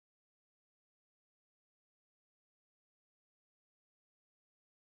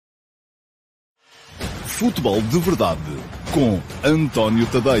Futebol de Verdade com António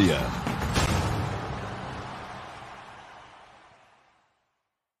Tadeia.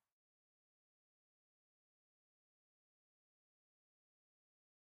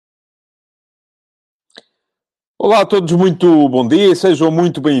 Olá a todos, muito bom dia e sejam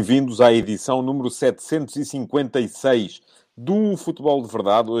muito bem-vindos à edição número 756 do Futebol de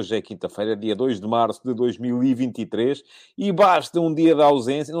Verdade. Hoje é quinta-feira, dia 2 de março de 2023 e basta um dia de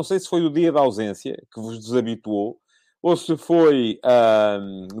ausência. Não sei se foi o dia da ausência que vos desabituou ou se foi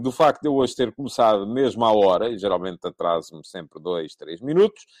do facto de eu hoje ter começado mesmo à hora, e geralmente atraso-me sempre 2, 3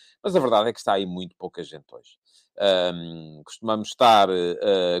 minutos, mas a verdade é que está aí muito pouca gente hoje. Costumamos estar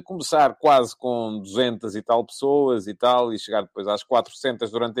a começar quase com 200 e tal pessoas e tal, e chegar depois às 400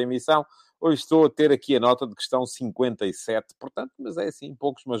 durante a emissão. Hoje estou a ter aqui a nota de que estão 57, portanto, mas é assim,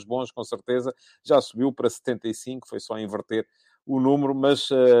 poucos, mas bons, com certeza. Já subiu para 75, foi só inverter o número, mas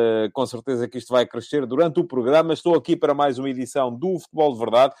com certeza que isto vai crescer durante o programa. Estou aqui para mais uma edição do Futebol de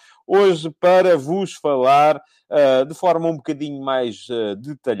Verdade, hoje para vos falar de forma um bocadinho mais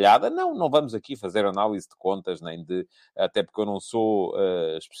detalhada. Não vamos aqui fazer análise de contas, nem de... Até porque eu não sou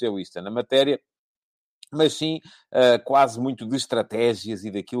especialista na matéria, mas sim quase muito de estratégias e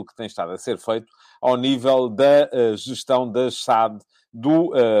daquilo que tem estado a ser feito ao nível da gestão da SAD,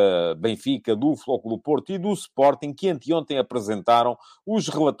 do Benfica, do Futebol do Porto e do Sporting, que anteontem apresentaram os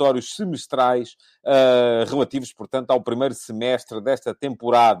relatórios semestrais relativos, portanto, ao primeiro semestre desta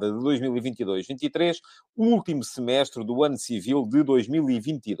temporada de 2022-23, o último semestre do ano civil de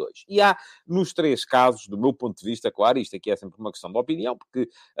 2022. E há, nos três casos, do meu ponto de vista, claro, isto aqui é sempre uma questão de opinião, porque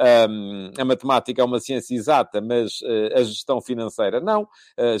a matemática é uma ciência exata, mas a gestão financeira não,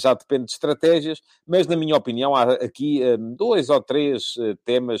 já depende de estratégias, mas, na minha opinião, há aqui 2 ou 3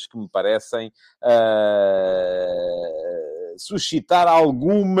 temas que me parecem suscitar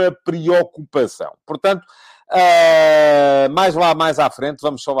alguma preocupação. Portanto, mais à frente,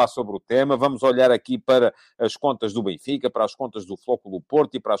 vamos falar sobre o tema, vamos olhar aqui para as contas do Benfica, para as contas do Futebol do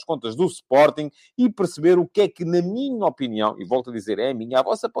Porto e para as contas do Sporting e perceber o que é que, na minha opinião, e volto a dizer, é a minha, a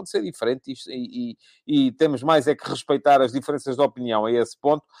vossa pode ser diferente e temos mais é que respeitar as diferenças de opinião a esse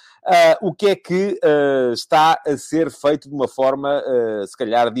ponto, o que é que está a ser feito de uma forma, se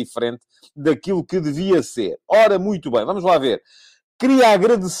calhar, diferente daquilo que devia ser. Ora, muito bem, vamos lá ver. Queria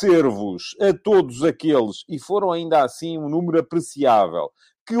agradecer-vos a todos aqueles, e foram ainda assim um número apreciável,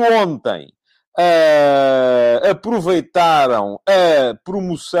 que ontem aproveitaram a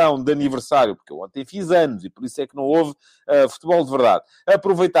promoção de aniversário, porque eu ontem fiz anos e por isso é que não houve futebol de verdade.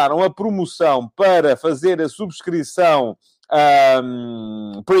 Aproveitaram a promoção para fazer a subscrição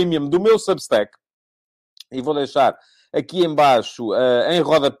premium do meu Substack, e vou deixar aqui em baixo, em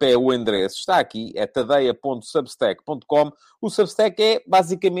rodapé, o endereço. Está aqui, é tadeia.substack.com. O Substack é,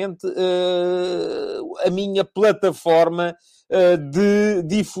 basicamente, a minha plataforma de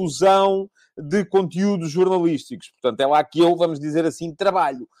difusão de conteúdos jornalísticos. Portanto, é lá que eu, vamos dizer assim,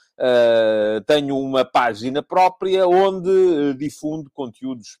 trabalho. Tenho uma página própria onde difundo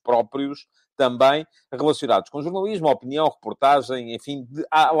conteúdos próprios também relacionados com jornalismo, opinião, reportagem, enfim,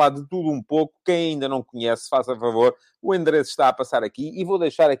 há lá de tudo um pouco. Quem ainda não conhece, faça favor, o endereço está a passar aqui e vou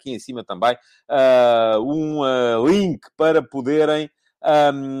deixar aqui em cima também um link para poderem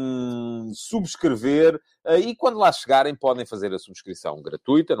subscrever e quando lá chegarem podem fazer a subscrição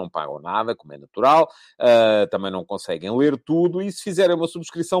gratuita, não pagam nada, como é natural, também não conseguem ler tudo e se fizerem uma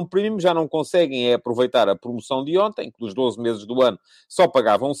subscrição premium já não conseguem aproveitar a promoção de ontem, que dos 12 meses do ano só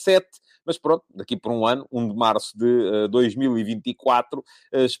pagavam 7, mas pronto, daqui por um ano, 1 de março de 2024,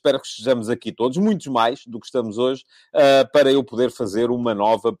 espero que estejamos aqui todos, muitos mais do que estamos hoje, para eu poder fazer uma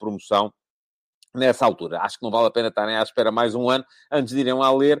nova promoção nessa altura. Acho que não vale a pena estarem à espera mais um ano antes de irem lá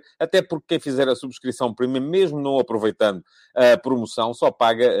ler, até porque quem fizer a subscrição premium, mesmo não aproveitando a promoção, só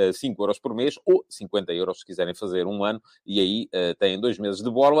paga 5 euros por mês ou 50 euros se quiserem fazer um ano, e aí têm 2 meses de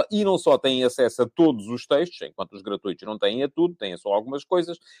borla e não só têm acesso a todos os textos, enquanto os gratuitos não têm a tudo, têm só algumas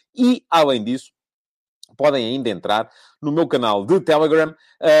coisas, e, além disso, podem ainda entrar no meu canal de Telegram,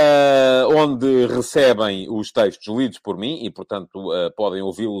 onde recebem os textos lidos por mim e, portanto, podem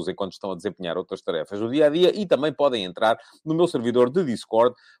ouvi-los enquanto estão a desempenhar outras tarefas do dia-a-dia e também podem entrar no meu servidor de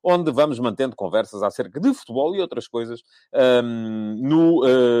Discord, onde vamos mantendo conversas acerca de futebol e outras coisas no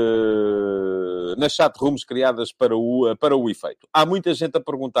nas chat rooms criadas para o efeito. Há muita gente a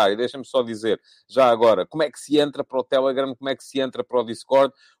perguntar, e deixem-me só dizer já agora, como é que se entra para o Telegram, como é que se entra para o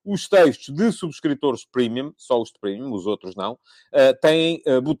Discord. Os textos de subscritores premium, só os de premium, os outros não, têm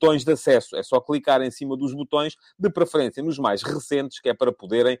botões de acesso. É só clicar em cima dos botões, de preferência nos mais recentes, que é para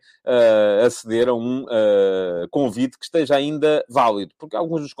poderem aceder a um convite que esteja ainda válido, porque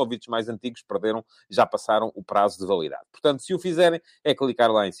alguns dos convites mais antigos já passaram o prazo de validade. Portanto, se o fizerem, é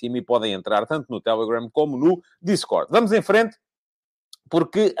clicar lá em cima e podem entrar tanto no Telegram como no Discord. Vamos em frente,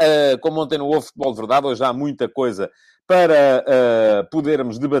 porque, como ontem não houve futebol de verdade, hoje há muita coisa para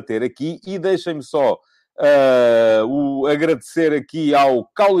podermos debater aqui, e deixem-me só agradecer aqui ao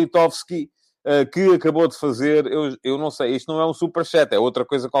Kaulitovski, que acabou de fazer, eu não sei, isto não é um superchat, é outra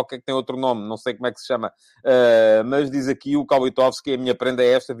coisa qualquer que tem outro nome, não sei como é que se chama, mas diz aqui o Kaulitovski, a minha prenda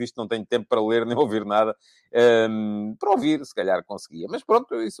é esta, visto que não tenho tempo para ler nem ouvir nada, para ouvir, se calhar conseguia. Mas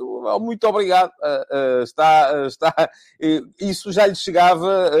pronto, isso, muito obrigado, isso já lhe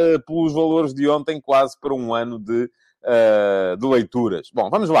chegava pelos valores de ontem, quase para um ano de leituras. Bom,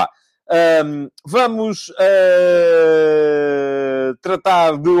 vamos lá. Vamos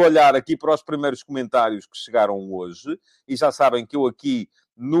tratar de olhar aqui para os primeiros comentários que chegaram hoje. E já sabem que eu aqui,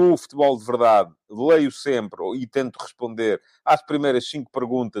 no Futebol de Verdade, leio sempre e tento responder às primeiras 5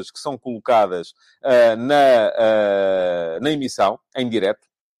 perguntas que são colocadas na emissão, em direto.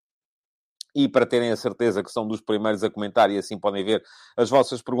 E para terem a certeza que são dos primeiros a comentar e assim podem ver as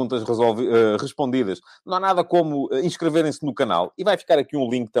vossas perguntas respondidas, não há nada como inscreverem-se no canal. E vai ficar aqui um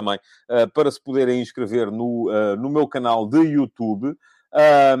link também para se poderem inscrever no meu canal de YouTube.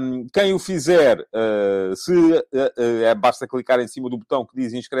 Quem o fizer, basta clicar em cima do botão que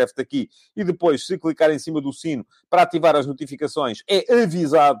diz inscreve-te aqui e depois, se clicar em cima do sino para ativar as notificações, é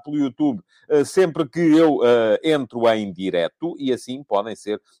avisado pelo YouTube sempre que eu entro em direto, e assim podem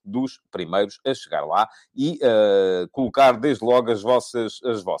ser dos primeiros a chegar lá e colocar desde logo as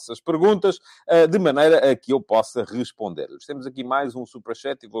vossas perguntas de maneira a que eu possa responder-lhes. Temos aqui mais um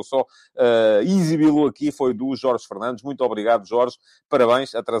superchat e vou só exibi-lo aqui, foi do Jorge Fernandes. Muito obrigado, Jorge.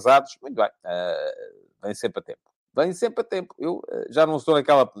 Parabéns, atrasados. Muito bem. Vem sempre a tempo. Vem sempre a tempo. Eu já não estou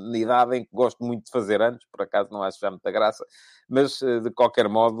naquela idade em que gosto muito de fazer anos, por acaso não acho já muita graça, mas de qualquer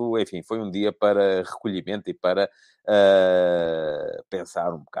modo, enfim, foi um dia para recolhimento e para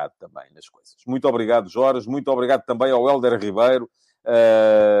pensar um bocado também nas coisas. Muito obrigado, Jorge. Muito obrigado também ao Hélder Ribeiro,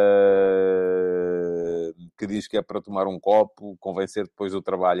 que diz que é para tomar um copo, convencer depois do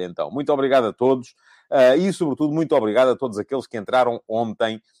trabalho, então. Muito obrigado a todos. E, sobretudo, muito obrigado a todos aqueles que entraram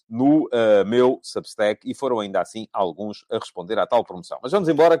ontem no meu Substack e foram ainda assim alguns a responder à tal promoção. Mas vamos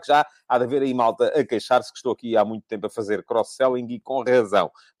embora, que já há de haver aí malta a queixar-se que estou aqui há muito tempo a fazer cross-selling e com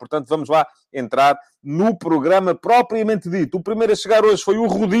razão. Portanto, vamos lá entrar no programa propriamente dito. O primeiro a chegar hoje foi o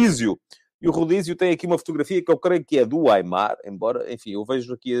Rodízio. E o Rodízio tem aqui uma fotografia que eu creio que é do Aimar, embora, enfim, eu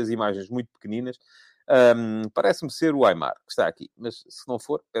vejo aqui as imagens muito pequeninas. Parece-me ser o Aimar que está aqui, mas se não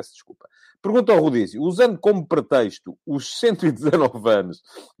for, peço desculpa. Pergunta ao Rodízio, usando como pretexto os 119 anos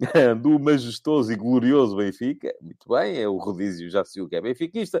do majestoso e glorioso Benfica, muito bem, é o Rodízio, já se viu que é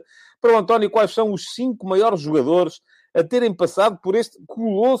benfiquista. Para o António, quais são os 5 maiores jogadores a terem passado por este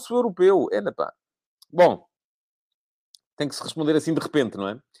colosso europeu? Pá. Bom, tem que se responder assim de repente, não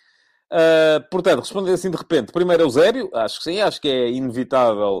é? Portanto, responder assim de repente, primeiro Eusébio, acho que sim, acho que é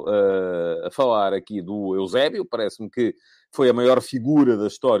inevitável falar aqui do Eusébio, parece-me que foi a maior figura da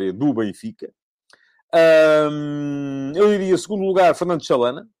história do Benfica. Eu diria, segundo lugar, Fernando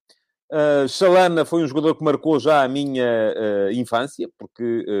Chalana. Chalana foi um jogador que marcou já a minha infância,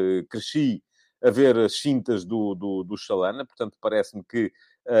 porque cresci a ver as fintas do Chalana, portanto parece-me que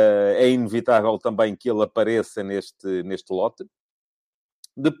é inevitável também que ele apareça neste lote.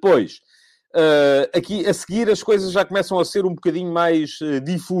 Depois, aqui a seguir, as coisas já começam a ser um bocadinho mais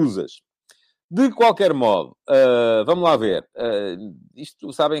difusas. De qualquer modo, vamos lá ver.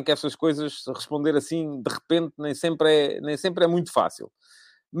 Isto, sabem que estas coisas, responder assim, de repente, nem sempre é muito fácil.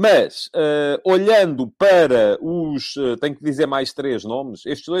 Mas, olhando para os... tenho que dizer mais 3 nomes.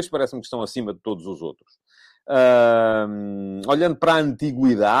 Estes 2 parece-me que estão acima de todos os outros. Olhando para a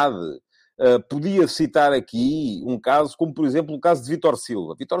antiguidade... podia citar aqui um caso, como por exemplo o caso de Vítor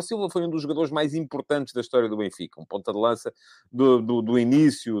Silva. Vítor Silva foi um dos jogadores mais importantes da história do Benfica, um ponta de lança do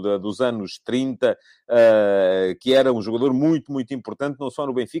início dos anos 30, que era um jogador muito, muito importante, não só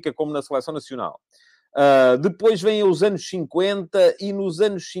no Benfica, como na seleção nacional. Depois vêm os anos 50, e nos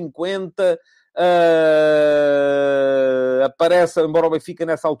anos 50 Aparece, embora o Benfica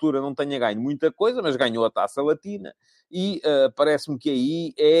nessa altura não tenha ganho muita coisa, mas ganhou a Taça Latina, e parece-me que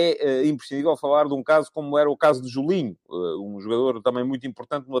aí é imprescindível falar de um caso como era o caso de Julinho, um jogador também muito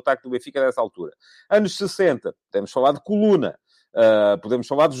importante no ataque do Benfica nessa altura. Anos 60, podemos falar de Coluna, podemos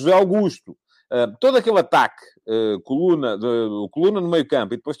falar de José Augusto, todo aquele ataque, Coluna no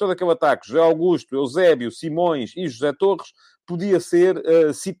meio-campo, e depois todo aquele ataque, José Augusto, Eusébio, Simões e José Torres, podia ser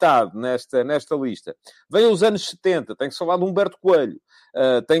citado nesta lista. Vem os anos 70, tem que se falar de Humberto Coelho,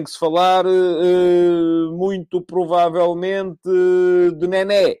 tem que se falar muito provavelmente de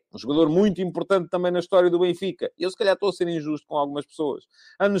Nené, um jogador muito importante também na história do Benfica. Eu se calhar estou a ser injusto com algumas pessoas.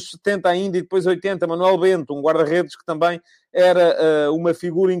 Anos 70 ainda e depois 80, Manuel Bento, um guarda-redes que também era uma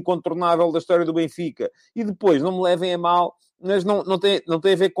figura incontornável da história do Benfica. E depois, não me levem a mal, mas não tem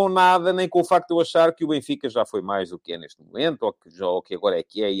a ver com nada, nem com o facto de eu achar que o Benfica já foi mais do que é neste momento, ou que agora é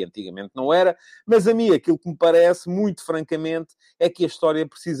que é e antigamente não era. Mas a mim, aquilo que me parece, muito francamente, é que a história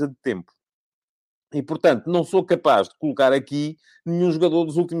precisa de tempo. E, portanto, não sou capaz de colocar aqui nenhum jogador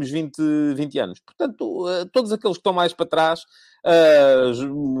dos últimos 20 anos. Portanto, todos aqueles que estão mais para trás,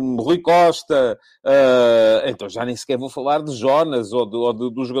 Rui Costa, então já nem sequer vou falar de Jonas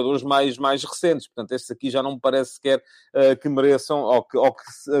dos jogadores mais recentes. Portanto, estes aqui já não me parece sequer que mereçam que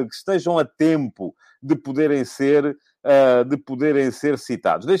estejam a tempo de poderem ser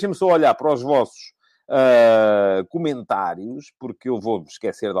citados. Deixem-me só olhar para os vossos comentários, porque eu vou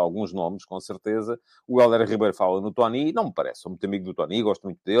esquecer de alguns nomes, com certeza. O Helder Ribeiro fala no Tony, não me parece, sou muito amigo do Tony, gosto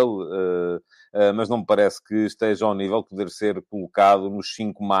muito dele, mas não me parece que esteja ao nível de poder ser colocado nos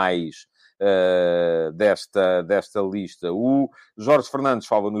 5 mais desta lista. O Jorge Fernandes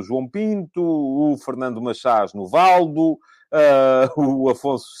fala no João Pinto, o Fernando Machás no Valdo, o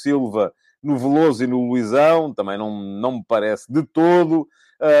Afonso Silva no Veloso e no Luizão, também não me parece de todo.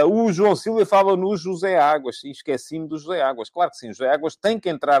 O João Silva fala no José Águas. Sim, esqueci-me do José Águas. Claro que sim, o José Águas tem que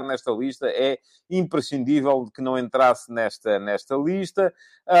entrar nesta lista. É imprescindível que não entrasse nesta lista.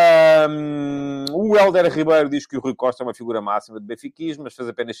 O Helder Ribeiro diz que o Rui Costa é uma figura máxima de benfiquismo, mas fez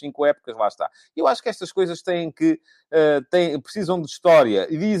apenas 5 épocas. Lá está. Eu acho que estas coisas precisam de história.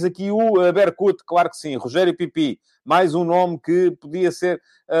 E diz aqui o Berkut, claro que sim. Rogério Pipi, mais um nome que podia ser...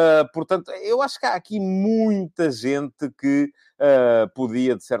 portanto, eu acho que há aqui muita gente que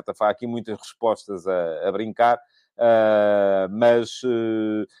podia, de certa forma, aqui muitas respostas a brincar,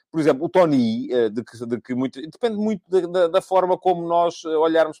 por exemplo, o Tony, depende muito da forma como nós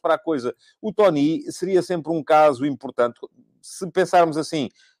olharmos para a coisa. O Tony seria sempre um caso importante. Se pensarmos assim,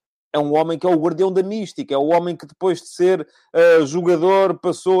 é um homem que é o guardião da mística, é o homem que depois de ser jogador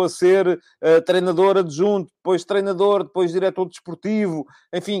passou a ser treinador adjunto, depois treinador, depois diretor desportivo,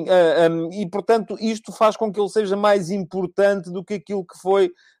 enfim, e portanto isto faz com que ele seja mais importante do que aquilo que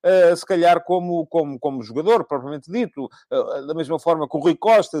foi, se calhar, como jogador, propriamente dito. Da mesma forma que o Rui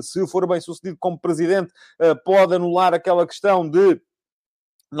Costa, se for bem sucedido como presidente, pode anular aquela questão de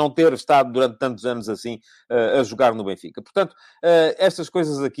não ter estado durante tantos anos assim a jogar no Benfica. Portanto, estas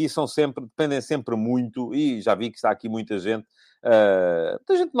coisas aqui dependem sempre muito, e já vi que está aqui muita gente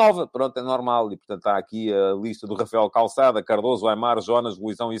nova, pronto, é normal, e portanto está aqui a lista do Rafael Calçada, Cardoso, Aimar, Jonas,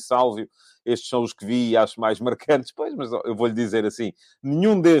 Luizão e Sálvio. Estes são os que vi e acho mais marcantes, pois, mas eu vou-lhe dizer assim,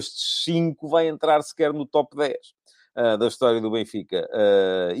 nenhum destes 5 vai entrar sequer no top 10 da história do Benfica,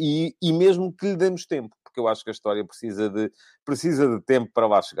 e mesmo que lhe demos tempo, porque eu acho que a história precisa de tempo para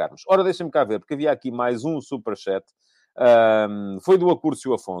lá chegarmos. Ora, deixem-me cá ver, porque havia aqui mais um superchat. Foi do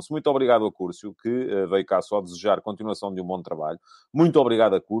Acúrcio Afonso. Muito obrigado, Acúrcio, que veio cá só desejar continuação de um bom trabalho. Muito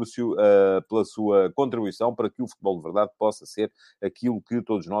obrigado, Acúrcio, pela sua contribuição para que o futebol de verdade possa ser aquilo que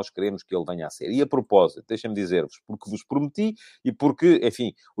todos nós queremos que ele venha a ser. E a propósito, deixem-me dizer-vos, porque vos prometi e porque,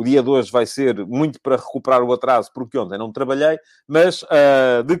 enfim, o dia de hoje vai ser muito para recuperar o atraso, porque ontem não trabalhei, mas,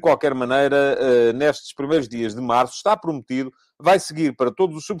 de qualquer maneira, nestes primeiros dias de março, está prometido, vai seguir para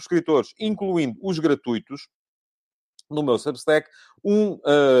todos os subscritores, incluindo os gratuitos, no meu Substack, um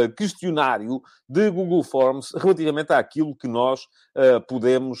questionário de Google Forms relativamente àquilo que nós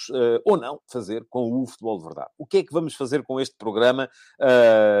podemos ou não fazer com o futebol de verdade. O que é que vamos fazer com este programa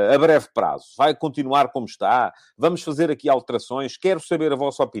a breve prazo? Vai continuar como está? Vamos fazer aqui alterações? Quero saber a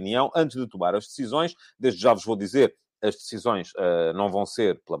vossa opinião antes de tomar as decisões. Desde já vos vou dizer, as decisões não vão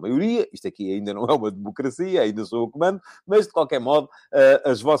ser pela maioria, isto aqui ainda não é uma democracia, ainda sou o comando, mas de qualquer modo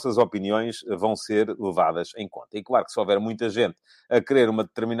as vossas opiniões vão ser levadas em conta. E claro que se houver muita gente a querer uma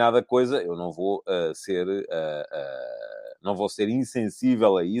determinada coisa, eu não vou ser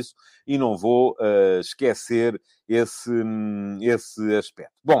insensível a isso e não vou esquecer esse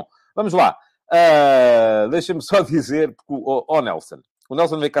aspecto. Bom, vamos lá. Deixa-me só dizer, porque, Nelson, O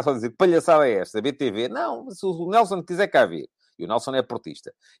Nelson veio cá só dizer que palhaçada é esta, BTV. Não, se o Nelson quiser cá vir, e o Nelson é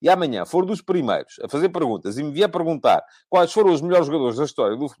portista, e amanhã for dos primeiros a fazer perguntas e me vier perguntar quais foram os melhores jogadores da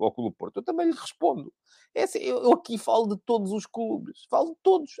história do Futebol Clube do Porto, eu também lhe respondo. É assim, eu aqui falo de todos os clubes. Falo de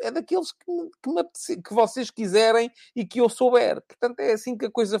todos. É daqueles que vocês quiserem e que eu souber. Portanto, é assim que a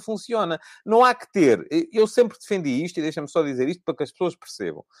coisa funciona. Não há que ter... Eu sempre defendi isto, e deixa-me só dizer isto para que as pessoas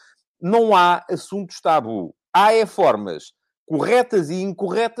percebam. Não há assuntos tabu. Há formas corretas e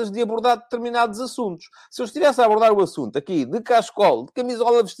incorretas de abordar determinados assuntos. Se eu estivesse a abordar o assunto aqui de cascol, de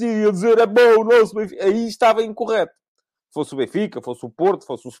camisola vestida, a dizer é bom o nosso Benfica, aí estava incorreto. Fosse o Benfica, fosse o Porto,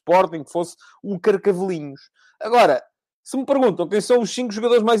 fosse o Sporting, fosse o Carcavelinhos. Agora, se me perguntam quem são os 5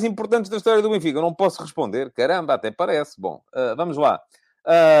 jogadores mais importantes da história do Benfica, eu não posso responder. Caramba, até parece. Bom, vamos lá.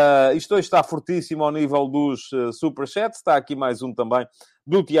 Isto hoje está fortíssimo ao nível dos superchats. Está aqui mais um também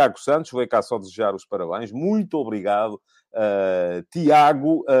do Tiago Santos. Veio cá só desejar os parabéns. Muito obrigado,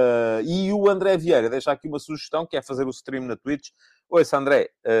 Tiago. E o André Vieira deixa aqui uma sugestão, que é fazer o stream na Twitch. Ouça, André,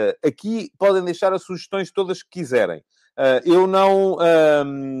 aqui podem deixar as sugestões todas que quiserem. Eu não,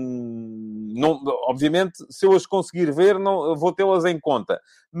 obviamente, se eu as conseguir ver, não vou tê-las em conta.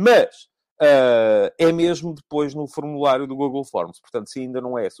 Mas é mesmo depois no formulário do Google Forms. Portanto, se ainda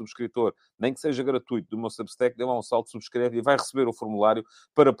não é subscritor, nem que seja gratuito, do meu Substack, dê lá um salto, subscreve e vai receber o formulário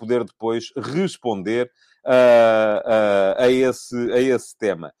para poder depois responder a esse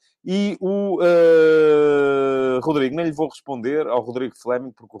tema. E o Rodrigo, nem lhe vou responder ao Rodrigo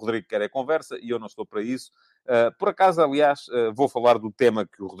Fleming, porque o Rodrigo quer é conversa e eu não estou para isso. Por acaso, aliás, vou falar do tema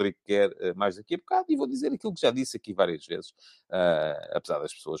que o Rodrigo quer mais daqui a bocado e vou dizer aquilo que já disse aqui várias vezes, apesar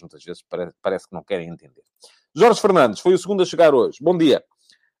das pessoas muitas vezes parece que não querem entender. Jorge Fernandes foi o segundo a chegar hoje. Bom dia.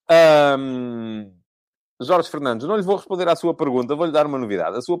 Jorge Fernandes, não lhe vou responder à sua pergunta, vou-lhe dar uma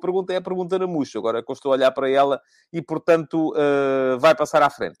novidade. A sua pergunta é a pergunta na murcha, agora que eu estou a olhar para ela e, portanto, vai passar à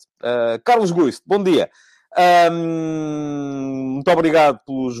frente. Carlos Guiste, bom dia. Muito obrigado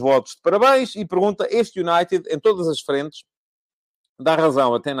pelos votos de parabéns e pergunta, este United, em todas as frentes, dá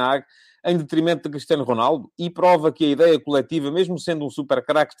razão a Ten Hag em detrimento de Cristiano Ronaldo e prova que a ideia coletiva, mesmo sendo um super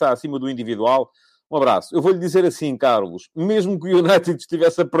craque, está acima do individual. Um abraço. Eu vou-lhe dizer assim, Carlos, mesmo que o United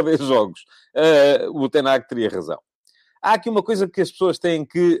estivesse a perder jogos, o Ten Hag teria razão. Há aqui uma coisa que as pessoas têm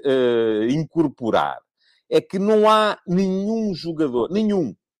que incorporar. É que não há nenhum jogador,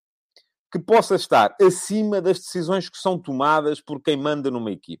 que possa estar acima das decisões que são tomadas por quem manda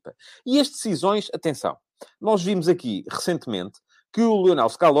numa equipa. E as decisões, atenção, nós vimos aqui recentemente que o Lionel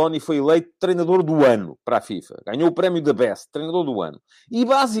Scaloni foi eleito treinador do ano para a FIFA. Ganhou o prémio da Best, treinador do ano. E,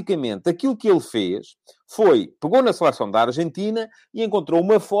 basicamente, aquilo que ele fez foi, pegou na seleção da Argentina e encontrou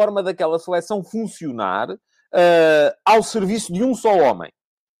uma forma daquela seleção funcionar ao serviço de um só homem.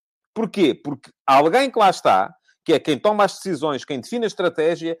 Porquê? Porque alguém que lá está, que é quem toma as decisões, quem define a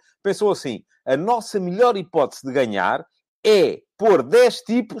estratégia, pensou assim, a nossa melhor hipótese de ganhar é pôr 10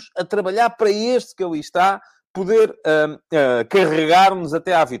 tipos a trabalhar para este que ali está, poder carregar-nos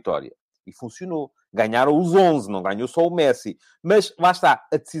até à vitória. E funcionou. Ganharam os 11, não ganhou só o Messi. Mas, lá está,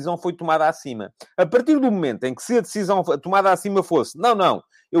 a decisão foi tomada acima. A partir do momento em que se a decisão tomada acima fosse, não,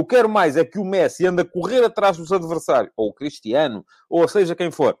 eu quero mais é que o Messi ande a correr atrás dos adversários, ou o Cristiano, ou seja quem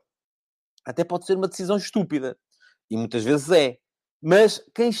for, até pode ser uma decisão estúpida. E muitas vezes é. Mas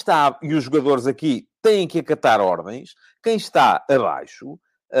quem está, e os jogadores aqui têm que acatar ordens, quem está abaixo,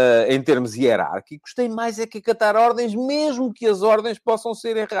 em termos hierárquicos, tem mais é que acatar ordens, mesmo que as ordens possam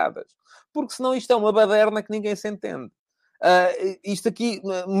ser erradas. Porque senão isto é uma baderna que ninguém se entende. Isto aqui,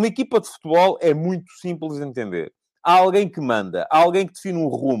 numa equipa de futebol, é muito simples de entender. Há alguém que manda, há alguém que define um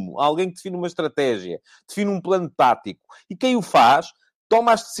rumo, há alguém que define uma estratégia, define um plano tático. E quem o faz,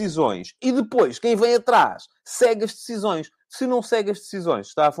 toma as decisões. E depois, quem vem atrás, segue as decisões. Se não segue as decisões,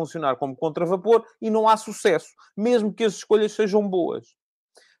 está a funcionar como contravapor e não há sucesso. Mesmo que as escolhas sejam boas.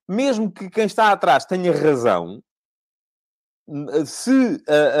 Mesmo que quem está atrás tenha razão, se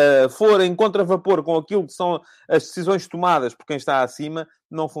for em contravapor com aquilo que são as decisões tomadas por quem está acima,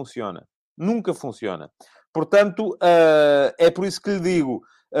 não funciona. Nunca funciona. Portanto, é por isso que lhe digo,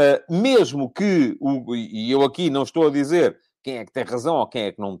 mesmo que, e eu aqui não estou a dizer quem é que tem razão ou quem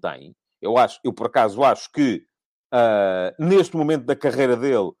é que não tem, eu por acaso acho que, neste momento da carreira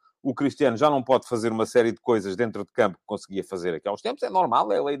dele, o Cristiano já não pode fazer uma série de coisas dentro de campo que conseguia fazer aqui há uns tempos. É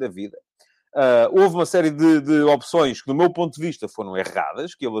normal, é a lei da vida. Houve uma série de opções que, do meu ponto de vista, foram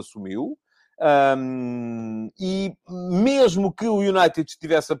erradas, que ele assumiu. E mesmo que o United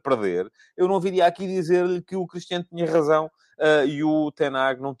estivesse a perder, eu não viria aqui dizer-lhe que o Cristiano tinha razão e o Ten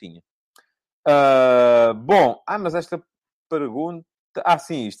Hag não tinha. Mas esta pergunta...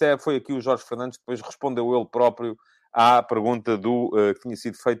 sim, foi aqui o Jorge Fernandes, depois respondeu ele próprio à pergunta que tinha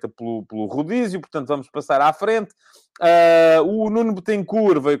sido feita pelo Rodísio. Portanto, vamos passar à frente. O Nuno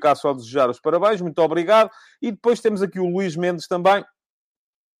Betancourt veio cá só desejar os parabéns. Muito obrigado. E depois temos aqui o Luís Mendes também.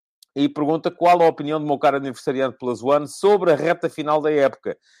 E pergunta qual a opinião do meu caro aniversariante Plus One sobre a reta final da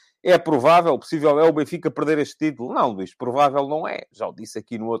época. É provável, possível é o Benfica perder este título? Não, Luís, provável não é. Já o disse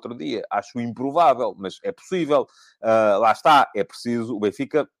aqui no outro dia. Acho improvável, mas é possível. Lá está, é preciso. O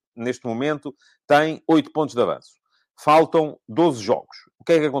Benfica, neste momento, tem 8 pontos de avanço. Faltam 12 jogos. O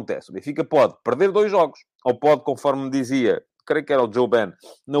que é que acontece? O Benfica pode perder 2 jogos. Ou pode, conforme me dizia, creio que era o Joe Ben,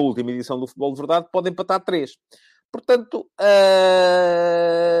 na última edição do Futebol de Verdade, pode empatar 3. Portanto,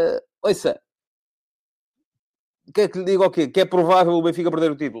 ouça, quer que lhe diga o quê? Que é provável o Benfica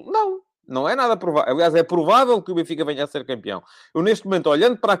perder o título? Não, não é nada provável. Aliás, é provável que o Benfica venha a ser campeão. Eu, neste momento,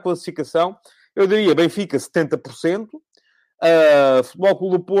 olhando para a classificação, eu diria Benfica 70%, Futebol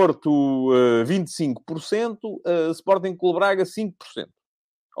Clube do Porto 25%, Sporting Clube Braga 5%.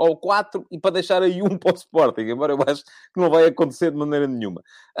 Ou 4, e para deixar aí um para o Sporting, embora eu acho que não vai acontecer de maneira nenhuma.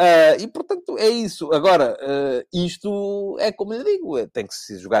 E, portanto, é isso. Agora, isto é como eu digo, tem que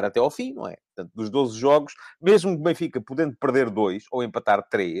se jogar até ao fim, não é? Portanto, dos 12 jogos, mesmo que o Benfica podendo perder 2 ou empatar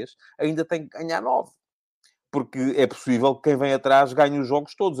 3, ainda tem que ganhar 9. Porque é possível que quem vem atrás ganhe os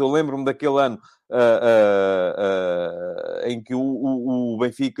jogos todos. Eu lembro-me daquele ano em que o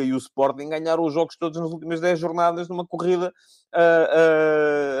Benfica e o Sporting ganharam os jogos todos nas últimas 10 jornadas numa corrida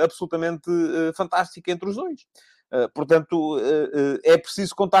absolutamente fantástica entre os dois. Portanto, é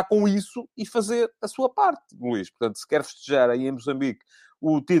preciso contar com isso e fazer a sua parte, Luís. Portanto, se quer festejar aí em Moçambique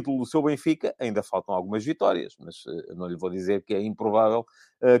o título do seu Benfica, ainda faltam algumas vitórias, mas não lhe vou dizer que é improvável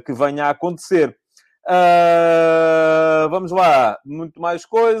que venha a acontecer. Vamos lá, muito mais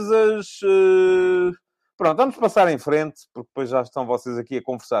coisas. Pronto, vamos passar em frente, porque depois já estão vocês aqui a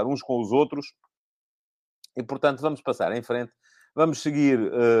conversar uns com os outros. E, portanto, vamos passar em frente. Vamos seguir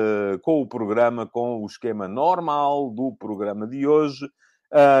com o programa, com o esquema normal do programa de hoje.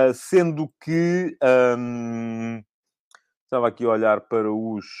 Sendo que... estava aqui a olhar para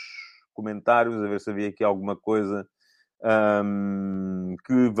os comentários, a ver se havia aqui alguma coisa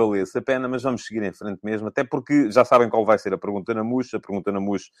que valesse a pena, mas vamos seguir em frente mesmo, até porque já sabem qual vai ser a pergunta na MUS. A pergunta na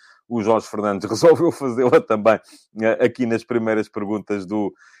MUS, o Jorge Fernandes resolveu fazê-la também aqui nas primeiras perguntas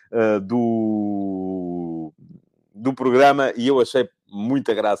do do programa, e eu achei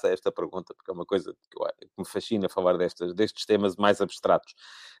muita graça a esta pergunta, porque é uma coisa que me fascina falar destes temas mais abstratos.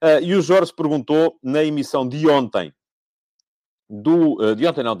 E o Jorge perguntou, na emissão de ontem, de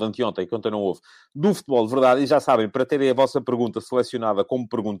ontem não, de anteontem, que ontem não houve, do Futebol de Verdade, e já sabem, para terem a vossa pergunta selecionada como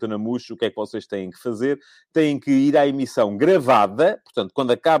pergunta na MUS, o que é que vocês têm que fazer? Têm que ir à emissão gravada, portanto,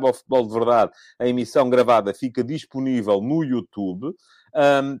 quando acaba o Futebol de Verdade, a emissão gravada fica disponível no YouTube.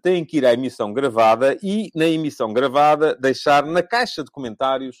 Têm que ir à emissão gravada e, na emissão gravada, deixar na caixa de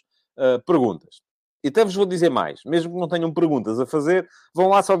comentários perguntas. E até vos vou dizer mais. Mesmo que não tenham perguntas a fazer, vão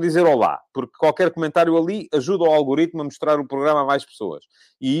lá só dizer olá. Porque qualquer comentário ali ajuda o algoritmo a mostrar o programa a mais pessoas.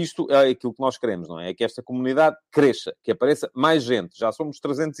 E isto é aquilo que nós queremos, não é? É que esta comunidade cresça, que apareça mais gente. Já somos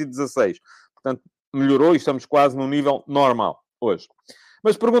 316. Portanto, melhorou e estamos quase no nível normal hoje.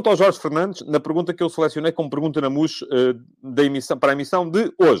 Mas pergunta ao Jorge Fernandes, na pergunta que eu selecionei como pergunta na MUS para a emissão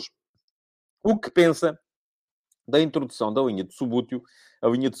de hoje. O que pensa da introdução da linha de subútil, a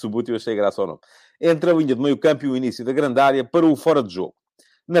linha de subútil, achei graça ao nome, entre a linha de meio campo e o início da grande área para o fora de jogo?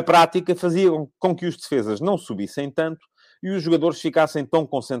 Na prática, fazia com que os defesas não subissem tanto e os jogadores ficassem tão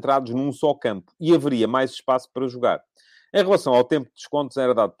concentrados num só campo e haveria mais espaço para jogar. Em relação ao tempo de descontos,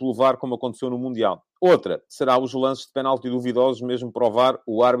 era dado pelo VAR, como aconteceu no Mundial. Outra será os lances de penalti duvidosos, mesmo para o VAR,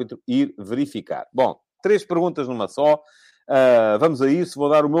 o árbitro ir verificar. Bom, 3 perguntas numa só. Vamos a isso. Vou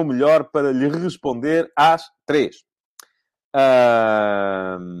dar o meu melhor para lhe responder às 3.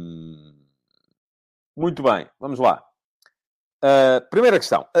 Muito bem, vamos lá. Primeira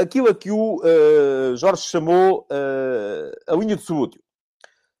questão. Aquilo a que o Jorge chamou a linha de subútil.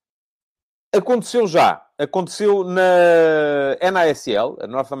 Aconteceu já. Aconteceu na NASL, a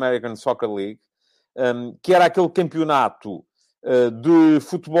North American Soccer League, que era aquele campeonato de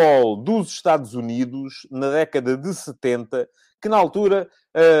futebol dos Estados Unidos, na década de 70, que na altura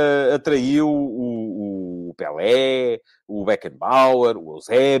atraiu o Pelé, o Beckenbauer, o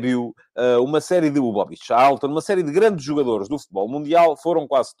Eusébio, o Bobby Charlton, uma série de grandes jogadores do futebol mundial, foram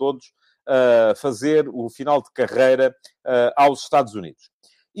quase todos fazer o final de carreira aos Estados Unidos.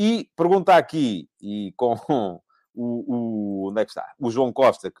 E pergunta aqui, e com onde é que está? O João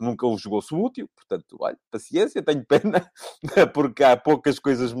Costa, que nunca o jogou subútil, portanto, olha, paciência, tenho pena, porque há poucas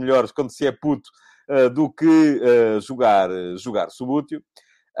coisas melhores quando se é puto do que jogar subútil.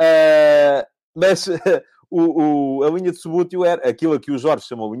 Mas a linha de subútil era aquilo a que o Jorge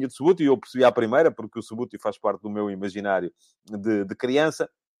chamou linha de subútil, e eu percebi à primeira, porque o subútil faz parte do meu imaginário de criança.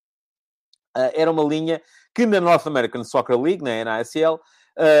 Era uma linha que na North American Soccer League, na NASL,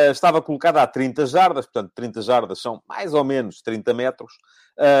 estava colocada a 30 jardas, portanto, 30 jardas são mais ou menos 30 metros,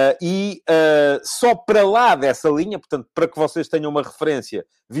 só para lá dessa linha, portanto, para que vocês tenham uma referência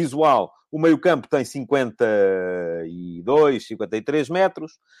visual, o meio-campo tem 52, 53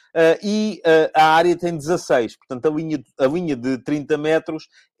 metros, a área tem 16, portanto, a linha de 30 metros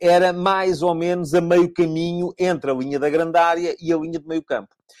era mais ou menos a meio caminho entre a linha da grande área e a linha de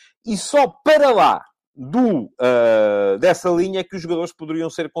meio-campo. E só para lá dessa linha é que os jogadores poderiam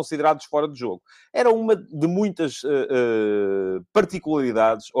ser considerados fora de jogo. Era uma de muitas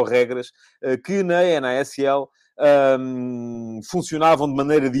particularidades ou regras que na NASL funcionavam de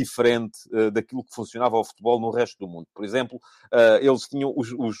maneira diferente daquilo que funcionava ao futebol no resto do mundo. Por exemplo, eles tinham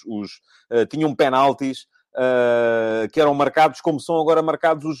tinham penaltis que eram marcados como são agora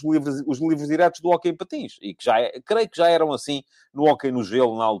marcados os livros diretos do hóquei em patins, e que creio que já eram assim no hóquei no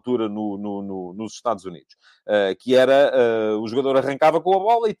gelo, na altura, nos Estados Unidos. Que era, o jogador arrancava com a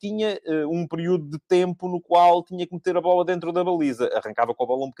bola e tinha um período de tempo no qual tinha que meter a bola dentro da baliza. Arrancava com a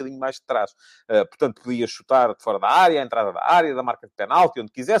bola um bocadinho mais de trás. Portanto, podia chutar de fora da área, a entrada da área, da marca de penalti,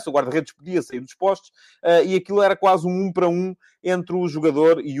 onde quisesse. O guarda-redes podia sair dos postos. E aquilo era quase um para um entre o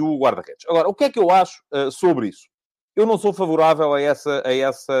jogador e o guarda-redes. Agora, o que é que eu acho sobre isso? Eu não sou favorável a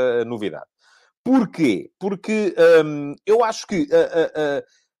essa novidade. Porquê? Porque eu acho que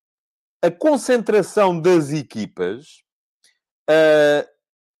a concentração das equipas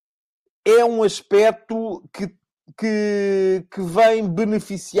é um aspecto que vem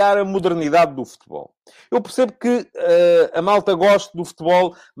beneficiar a modernidade do futebol. Eu percebo que a malta gosta do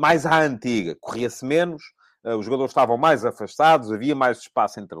futebol mais à antiga. Corria-se menos, os jogadores estavam mais afastados, havia mais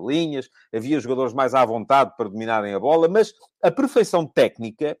espaço entre linhas, havia jogadores mais à vontade para dominarem a bola, mas a perfeição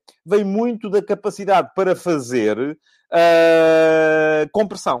técnica vem muito da capacidade para fazer com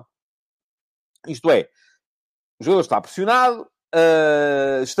pressão. Isto é, o jogador está pressionado,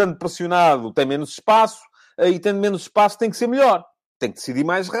 estando pressionado tem menos espaço, e tendo menos espaço tem que ser melhor. Tem que decidir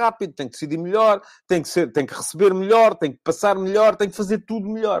mais rápido, tem que decidir melhor, tem que receber melhor, tem que passar melhor, tem que fazer tudo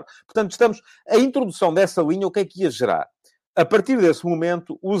melhor. Portanto, a introdução dessa linha, o que é que ia gerar? A partir desse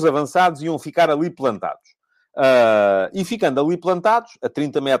momento, os avançados iam ficar ali plantados. E ficando ali plantados, a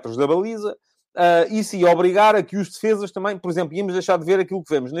 30 metros da baliza, isso ia obrigar a que os defesas também, por exemplo, íamos deixar de ver aquilo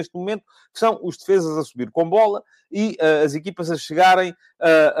que vemos neste momento, que são os defesas a subir com bola e as equipas a chegarem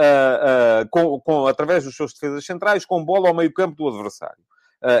através dos seus defesas centrais com bola ao meio-campo do adversário.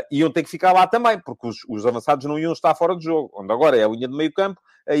 Iam ter que ficar lá também, porque os avançados não iam estar fora de jogo. Onde agora é a linha de meio-campo,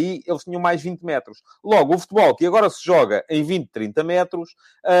 aí eles tinham mais 20 metros. Logo, o futebol, que agora se joga em 20, 30 metros,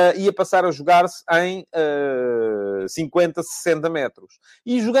 ia passar a jogar-se em 50, 60 metros.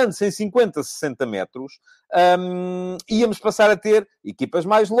 E jogando-se em 50, 60 metros, íamos passar a ter equipas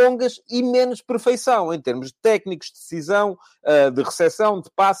mais longas e menos perfeição, em termos de técnicos, de decisão, de recepção, de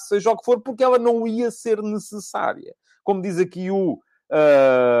passe, seja o que for, porque ela não ia ser necessária. Como diz aqui o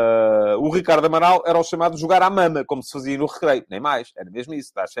Ricardo Amaral, era o chamado jogar à mama, como se fazia no recreio. Nem mais, era mesmo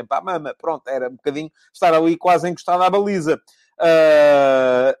isso, dar sempre à mama. Pronto, era um bocadinho estar ali quase encostado à baliza.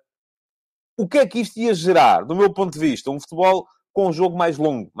 O que é que isto ia gerar, do meu ponto de vista? Um futebol com um jogo mais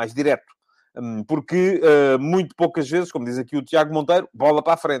longo, mais direto. Porque muito poucas vezes, como diz aqui o Tiago Monteiro, bola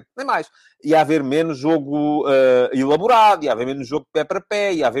para a frente, nem mais. Ia haver menos jogo elaborado, ia haver menos jogo pé para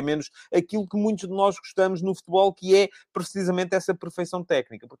pé, ia haver menos aquilo que muitos de nós gostamos no futebol, que é precisamente essa perfeição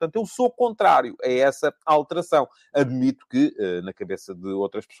técnica. Portanto, eu sou contrário a essa alteração. Admito que, na cabeça de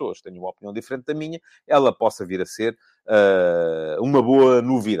outras pessoas que tenham uma opinião diferente da minha, ela possa vir a ser uma boa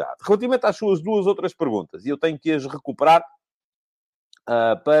novidade. Relativamente às suas duas outras perguntas, e eu tenho que as recuperar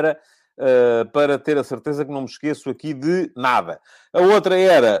para ter a certeza que não me esqueço aqui de nada. A outra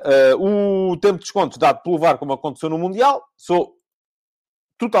era o tempo de descontos dado pelo VAR, como aconteceu no Mundial. Sou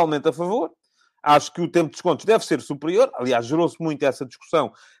totalmente a favor. Acho que o tempo de descontos deve ser superior. Aliás, gerou-se muito essa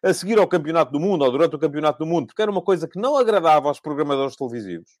discussão a seguir ao Campeonato do Mundo, ou durante o Campeonato do Mundo, porque era uma coisa que não agradava aos programadores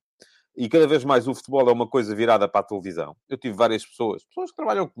televisivos. E cada vez mais o futebol é uma coisa virada para a televisão. Eu tive várias pessoas que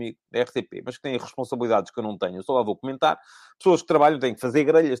trabalham comigo, na RTP, mas que têm responsabilidades que eu não tenho. Eu só lá vou comentar. Pessoas que trabalham, têm que fazer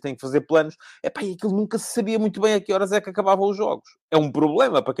grelhas, têm que fazer planos. E aquilo nunca se sabia muito bem a que horas é que acabavam os jogos. É um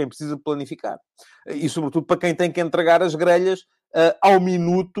problema para quem precisa planificar. E, sobretudo, para quem tem que entregar as grelhas ao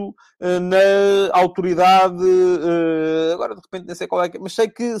minuto na autoridade. Agora, de repente, nem sei qual é que é, mas sei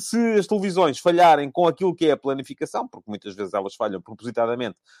que se as televisões falharem com aquilo que é a planificação, porque muitas vezes elas falham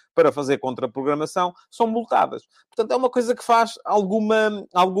propositadamente para fazer contraprogramação, são multadas. Portanto, é uma coisa que faz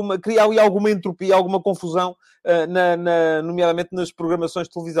cria ali alguma entropia, alguma confusão, nomeadamente nas programações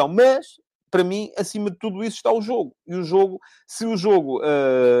de televisão. Mas, para mim, acima de tudo isso está o jogo. E o jogo, se o jogo...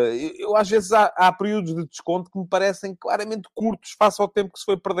 eu às vezes há períodos de desconto que me parecem claramente curtos face ao tempo que se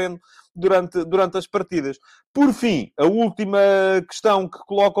foi perdendo durante as partidas. Por fim, a última questão que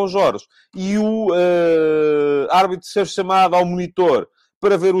coloca o Jorge e o árbitro ser chamado ao monitor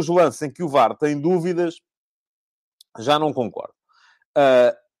para ver os lances em que o VAR tem dúvidas, já não concordo.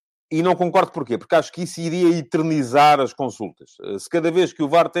 E não concordo porquê? Porque acho que isso iria eternizar as consultas. Se cada vez que o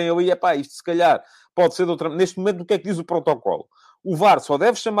VAR tem ali, isto se calhar pode ser de outra... Neste momento, o que é que diz o protocolo? O VAR só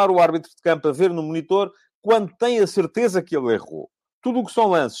deve chamar o árbitro de campo a ver no monitor quando tem a certeza que ele errou. Tudo o que são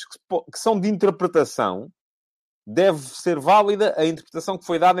lances que são de interpretação, deve ser válida a interpretação que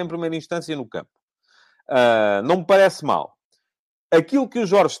foi dada em primeira instância no campo. Não me parece mal. Aquilo que o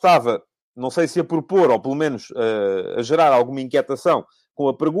Jorge estava, não sei se a propor, ou pelo menos a gerar alguma inquietação com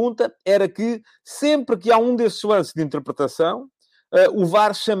a pergunta, era que sempre que há um desses lances de interpretação, o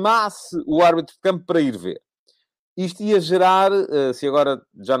VAR chamasse o árbitro de campo para ir ver. Isto ia gerar, se agora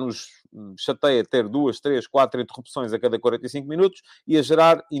já nos chateia ter 2, 3, 4 interrupções a cada 45 minutos, ia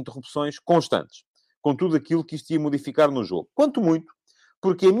gerar interrupções constantes, com tudo aquilo que isto ia modificar no jogo. Quanto muito,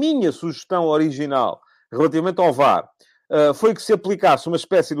 porque a minha sugestão original relativamente ao VAR foi que se aplicasse uma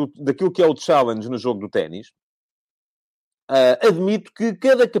espécie daquilo que é o challenge no jogo do ténis. Admito que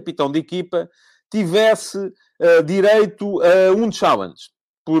cada capitão de equipa tivesse direito a um challenge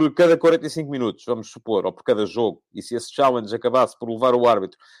por cada 45 minutos, vamos supor, ou por cada jogo. E se esse challenge acabasse por levar o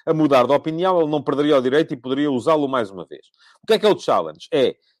árbitro a mudar de opinião, ele não perderia o direito e poderia usá-lo mais uma vez. O que é o challenge?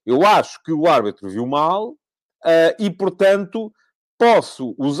 Eu acho que o árbitro viu mal e, portanto,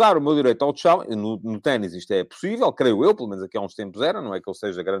 posso usar o meu direito ao challenge. No ténis isto é possível, creio eu, pelo menos aqui há uns tempos era, não é que eu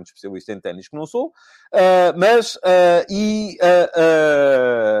seja grande especialista em ténis, que não sou,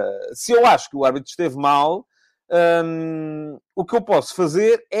 se eu acho que o árbitro esteve mal, o que eu posso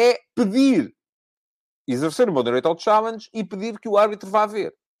fazer é exercer o meu direito ao challenge e pedir que o árbitro vá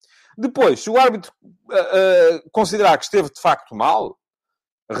ver. Depois, se o árbitro considerar que esteve de facto mal,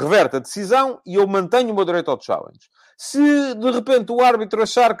 reverte a decisão e eu mantenho o meu direito ao challenge. Se, de repente, o árbitro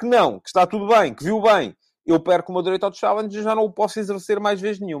achar que não, que está tudo bem, que viu bem, eu perco o meu direito ao challenge e já não o posso exercer mais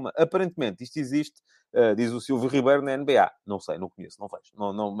vez nenhuma. Aparentemente, isto existe, diz o Silvio Ribeiro na NBA. Não sei, não conheço, não vejo.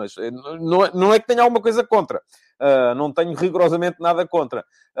 Mas não é que tenha alguma coisa contra. Não tenho rigorosamente nada contra.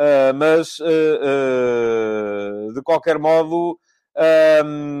 Mas, de qualquer modo...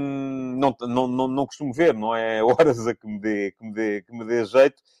 não costumo ver, não é horas a que me dê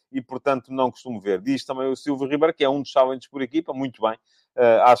jeito e, portanto, não costumo ver. Diz também o Silvio Ribeiro, que é um dos challenges por equipa, muito bem.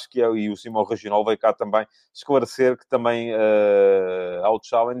 Acho que e o Simão Regional veio cá também esclarecer que também há o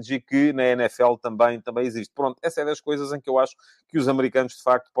challenge e que na NFL também existe. Pronto, essa é das coisas em que eu acho que os americanos, de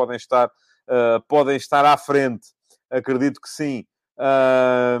facto, podem estar à frente. Acredito que sim.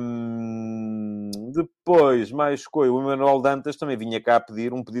 Depois, mais coisa, o Emanuel Dantas também vinha cá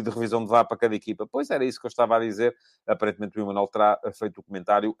pedir um pedido de revisão de VAR para cada equipa. Pois era isso que eu estava a dizer. Aparentemente o Emanuel terá feito o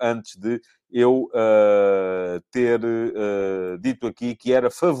comentário antes de eu ter dito aqui que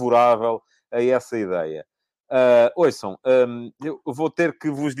era favorável a essa ideia. Ouçam, eu vou ter que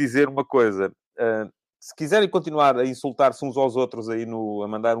vos dizer uma coisa. Se quiserem continuar a insultar-se uns aos outros aí a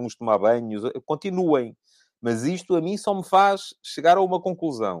mandar uns tomar banhos, continuem. Mas isto a mim só me faz chegar a uma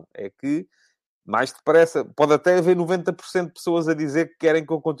conclusão. É que, mais depressa, pode até haver 90% de pessoas a dizer que querem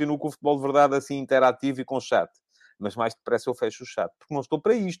que eu continue com o futebol de verdade assim interativo e com chat. Mas mais depressa eu fecho o chat. Porque não estou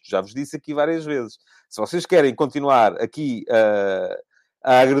para isto. Já vos disse aqui várias vezes. Se vocês querem continuar aqui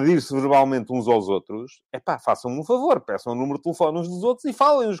a agredir-se verbalmente uns aos outros, façam-me um favor. Peçam o número de telefone uns dos outros e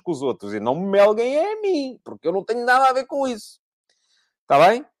falem uns com os outros. E não me melguem a mim. Porque eu não tenho nada a ver com isso. Está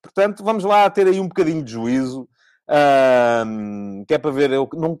bem? Portanto, vamos lá ter aí um bocadinho de juízo. Que é para ver, eu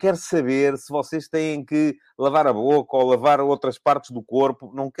não quero saber se vocês têm que lavar a boca ou lavar outras partes do corpo.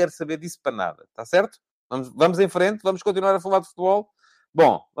 Não quero saber disso para nada. Está certo? Vamos em frente. Vamos continuar a falar de futebol.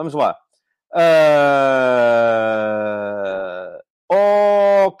 Bom, vamos lá.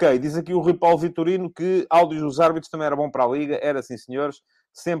 Ok, diz aqui o Rui Paulo Vitorino que áudios dos árbitros também era bom para a Liga. Era, sim, senhores.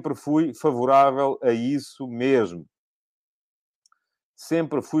 Sempre fui favorável a isso mesmo.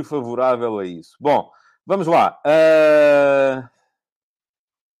 Sempre fui favorável a isso. Bom, vamos lá.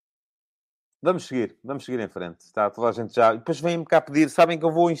 Vamos seguir em frente. Está toda a gente já... Depois vem-me cá pedir... Sabem que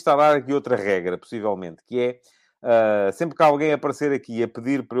eu vou instalar aqui outra regra, possivelmente, que é Sempre que alguém aparecer aqui a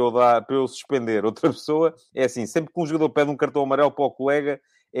pedir para eu suspender outra pessoa, é assim, sempre que um jogador pede um cartão amarelo para o colega,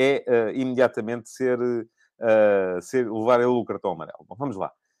 é imediatamente levar ele o cartão amarelo. Bom, vamos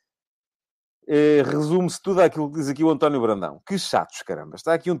lá. Resume-se tudo aquilo que diz aqui o António Brandão. Que chatos, caramba.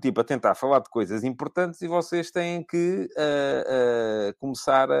 Está aqui um tipo a tentar falar de coisas importantes e vocês têm que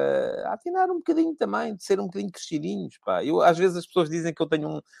começar a atinar um bocadinho também, de ser um bocadinho crescidinhos, pá. Às vezes as pessoas dizem que eu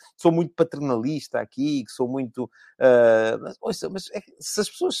sou muito paternalista aqui, que sou muito... mas, ouça, se as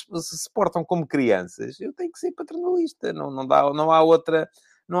pessoas se portam como crianças, eu tenho que ser paternalista. Não há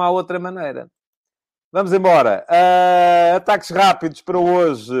outra maneira. Vamos embora. Ataques rápidos para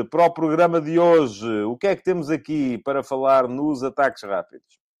hoje, para o programa de hoje. O que é que temos aqui para falar nos ataques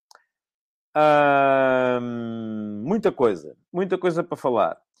rápidos? Muita coisa para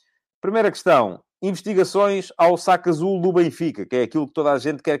falar. Primeira questão, investigações ao saco azul do Benfica, que é aquilo que toda a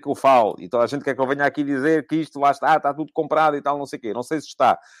gente quer que eu fale, e toda a gente quer que eu venha aqui dizer que isto lá está tudo comprado e tal, não sei o quê. Não sei se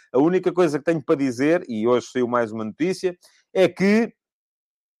está. A única coisa que tenho para dizer, e hoje saiu mais uma notícia, é que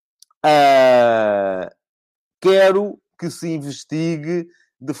quero que se investigue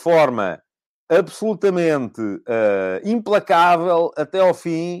de forma absolutamente implacável até ao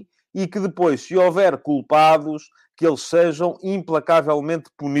fim e que depois, se houver culpados, que eles sejam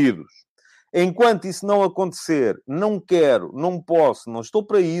implacavelmente punidos. Enquanto isso não acontecer, não quero, não posso, não estou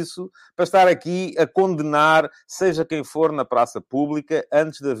para isso, para estar aqui a condenar, seja quem for, na praça pública,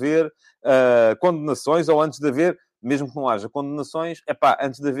 antes de haver condenações ou antes de haver, mesmo que não haja condenações,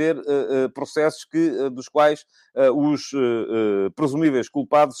 antes de haver processos dos quais os presumíveis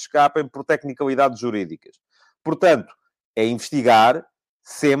culpados escapem por tecnicalidades jurídicas. Portanto, é investigar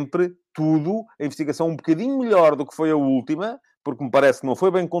sempre tudo, a investigação um bocadinho melhor do que foi a última, porque me parece que não foi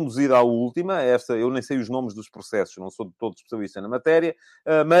bem conduzida a última. Eu nem sei os nomes dos processos, não sou de todo especialista na matéria,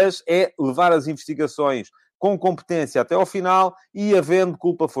 mas é levar as investigações com competência até ao final e, havendo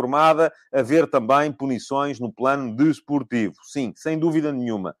culpa formada, haver também punições no plano desportivo. Sim, sem dúvida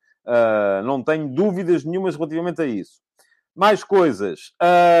nenhuma. Não tenho dúvidas nenhumas relativamente a isso. Mais coisas.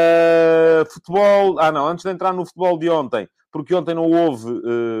 Futebol... não, antes de entrar no futebol de ontem, porque ontem não houve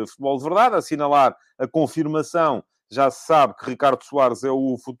futebol de verdade, assinalar a confirmação. Já se sabe que Ricardo Soares é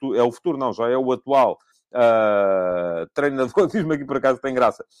o futuro, não, já é o atual treinador. Diz-me aqui por acaso, tem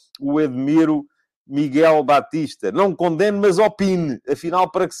graça. O Edmiro Miguel Batista. Não condene, mas opine. Afinal,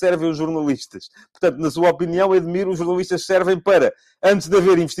 para que servem os jornalistas? Portanto, na sua opinião, Edmiro, os jornalistas servem para, antes de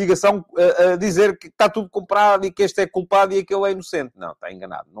haver investigação, dizer que está tudo comprado e que este é culpado e aquele é inocente. Não, está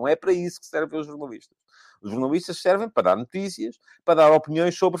enganado. Não é para isso que servem os jornalistas. Os jornalistas servem para dar notícias, para dar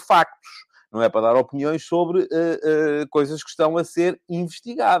opiniões sobre factos. Não é para dar opiniões sobre coisas que estão a ser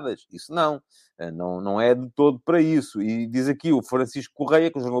investigadas. Isso não. Não é de todo para isso. E diz aqui o Francisco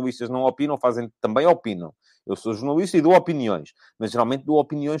Correia que os jornalistas não opinam, também opinam. Eu sou jornalista e dou opiniões, mas geralmente dou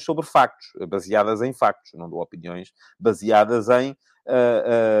opiniões sobre factos, baseadas em factos. Não dou opiniões baseadas em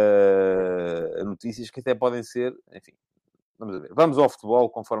notícias que até podem ser, enfim. Vamos a ver. Vamos ao futebol,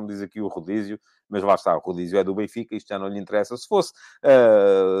 conforme diz aqui o Rodízio, mas lá está, o Rodízio é do Benfica, isto já não lhe interessa. Se fosse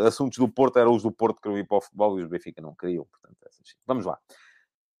assuntos do Porto, eram os do Porto que queriam ir para o futebol e os do Benfica não queriam. Portanto, vamos lá.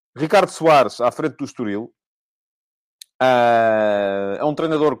 Ricardo Soares, à frente do Estoril. É um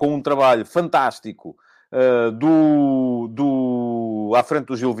treinador com um trabalho fantástico à frente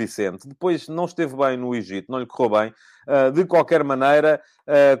do Gil Vicente. Depois não esteve bem no Egito, não lhe correu bem. De qualquer maneira,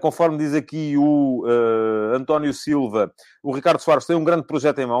 conforme diz aqui o António Silva, o Ricardo Soares tem um grande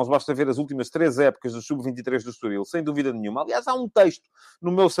projeto em mãos. Basta ver as últimas 3 épocas do Sub-23 do Estoril, sem dúvida nenhuma. Aliás, há um texto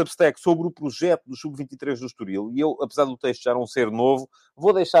no meu Substack sobre o projeto do Sub-23 do Estoril. E eu, apesar do texto já não ser novo,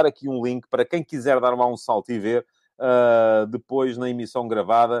 vou deixar aqui um link para quem quiser dar lá um salto e ver. Depois, na emissão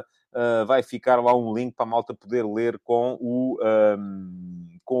gravada, vai ficar lá um link para a malta poder ler com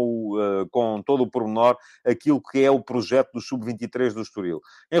todo o pormenor aquilo que é o projeto do Sub-23 do Estoril.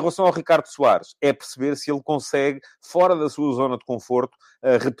 Em relação ao Ricardo Soares, é perceber se ele consegue, fora da sua zona de conforto,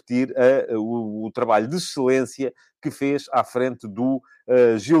 repetir o trabalho de excelência que fez à frente do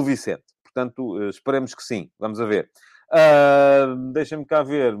Gil Vicente. Portanto, esperemos que sim. Vamos a ver. Deixem-me cá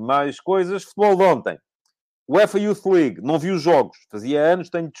ver mais coisas. Futebol de ontem. UEFA Youth League, não vi os jogos, fazia anos,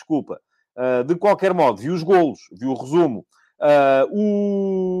 tenho desculpa. De qualquer modo, vi os golos, vi o resumo.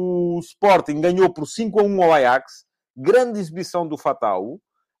 O Sporting ganhou por 5-1 ao Ajax, grande exibição do Fatau,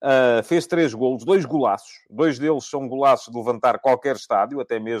 fez 3 golos, 2 golaços, 2 deles são golaços de levantar qualquer estádio,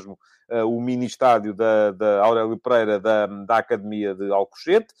 até mesmo o mini estádio da Aurélio Pereira da Academia de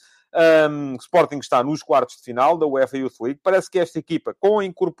Alcochete. Sporting está nos quartos de final da UEFA Youth League. Parece que esta equipa, com a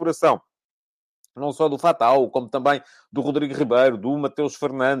incorporação não só do Fatau, como também do Rodrigo Ribeiro, do Mateus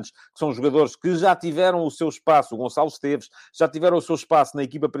Fernandes, que são jogadores que já tiveram o seu espaço, o Gonçalo Esteves, já tiveram o seu espaço na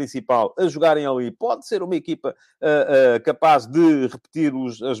equipa principal a jogarem ali. Pode ser uma equipa capaz de repetir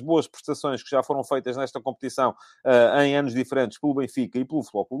as boas prestações que já foram feitas nesta competição em anos diferentes pelo Benfica e pelo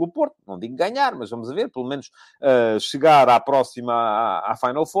Futebol Clube do Porto. Não digo ganhar, mas vamos ver, pelo menos chegar à próxima, à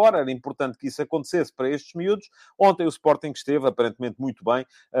Final Four. Era importante que isso acontecesse para estes miúdos. Ontem o Sporting esteve aparentemente muito bem,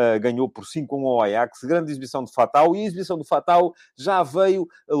 ganhou por 5-1 ao Ajax, grande exibição de Fatau, e a exibição do Fatau já veio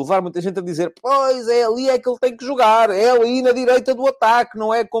levar muita gente a dizer, pois, é ali é que ele tem que jogar, é ali na direita do ataque,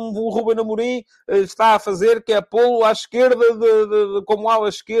 não é como o Ruben Amorim está a fazer, que é pô-lo à esquerda, como ala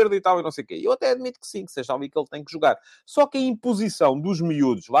esquerda e tal, e não sei o quê. Eu até admito que sim, que seja ali que ele tem que jogar. Só que a imposição dos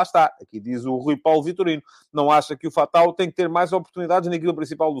miúdos, lá está, aqui diz o Rui Paulo Vitorino, não acha que o Fatau tem que ter mais oportunidades na equipa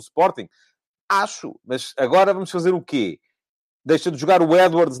principal do Sporting? Acho, mas agora vamos fazer o quê? Deixa de jogar o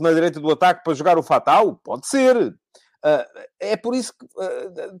Edwards na direita do ataque para jogar o Fatau? Pode ser. É por isso que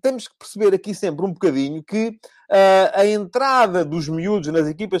temos que perceber aqui sempre um bocadinho que a entrada dos miúdos nas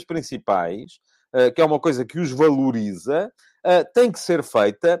equipas principais, que é uma coisa que os valoriza, tem que ser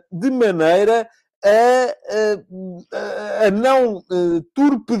feita de maneira a não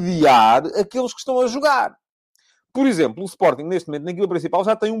torpedear aqueles que estão a jogar. Por exemplo, o Sporting, neste momento, na equipa principal,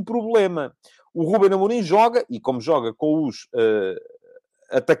 já tem um problema. O Ruben Amorim joga, e como joga com os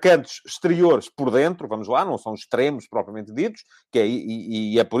atacantes exteriores por dentro, vamos lá, não são extremos propriamente ditos, que é,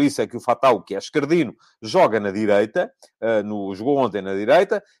 e é por isso é que o Fatau, que é esquerdino, joga na direita, jogou ontem na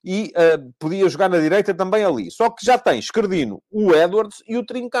direita, e podia jogar na direita também ali. Só que já tem esquerdino o Edwards e o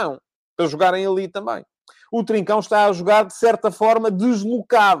Trincão, para jogarem ali também. O Trincão está a jogar, de certa forma,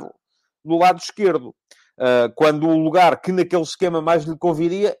 deslocado do lado esquerdo. Quando o lugar que naquele esquema mais lhe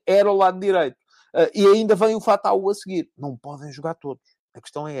conviria era o lado direito. E ainda vem o Fatau a seguir. Não podem jogar todos. A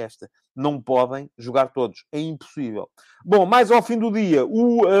questão é esta. Não podem jogar todos. É impossível. Bom, mais ao fim do dia,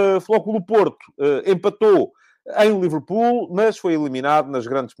 o Futebol Clube do Porto empatou em Liverpool, mas foi eliminado nas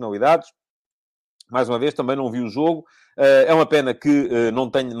grandes penalidades. Mais uma vez, também não vi o jogo. É uma pena que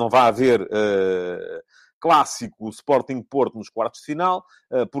não vá haver clássico Sporting Porto nos quartos de final,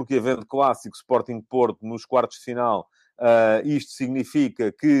 porque havendo clássico Sporting Porto nos quartos de final, isto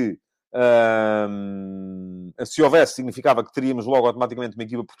significa que se houvesse, significava que teríamos logo automaticamente uma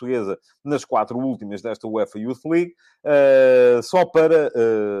equipa portuguesa nas 4 últimas desta UEFA Youth League, só para,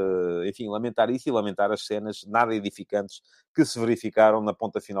 enfim, lamentar isso e lamentar as cenas nada edificantes que se verificaram na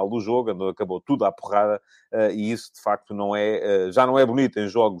ponta final do jogo, onde acabou tudo à porrada, e isso, de facto, já não é bonito em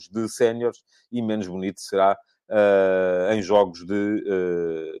jogos de séniores, e menos bonito será em jogos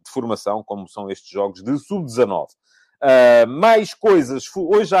de formação, como são estes jogos de sub-19. Mais coisas.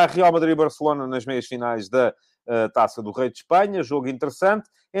 Hoje há Real Madrid e Barcelona nas meias finais da Taça do Rei de Espanha. Jogo interessante.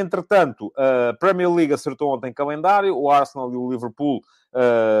 Entretanto, a Premier League acertou ontem calendário. O Arsenal e o Liverpool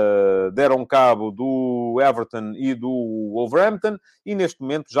deram cabo do Everton e do Wolverhampton. E neste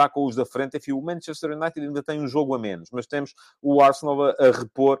momento, já com os da frente, enfim, o Manchester United ainda tem um jogo a menos. Mas temos o Arsenal a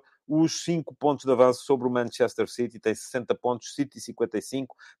repor os 5 pontos de avanço sobre o Manchester City. Tem 60 pontos, City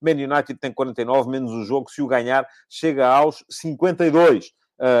 55. Man United tem 49, menos o jogo. Se o ganhar, chega aos 52.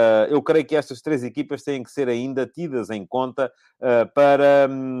 Eu creio que estas 3 equipas têm que ser ainda tidas em conta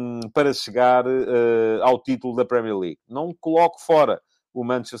para chegar ao título da Premier League. Não coloco fora o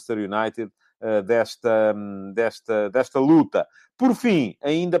Manchester United desta luta. Por fim,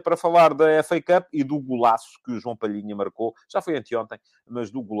 ainda para falar da FA Cup e do golaço que o João Palhinha marcou, já foi anteontem,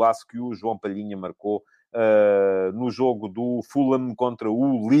 mas do golaço que o João Palhinha marcou no jogo do Fulham contra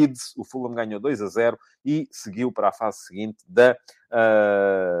o Leeds. O Fulham ganhou 2-0 e seguiu para a fase seguinte da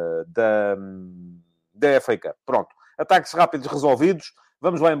FA Cup. Pronto. Ataques rápidos resolvidos.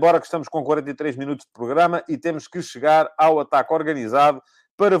 Vamos lá embora, que estamos com 43 minutos de programa e temos que chegar ao ataque organizado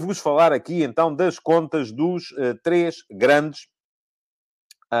para vos falar aqui, então, das contas dos 3 grandes.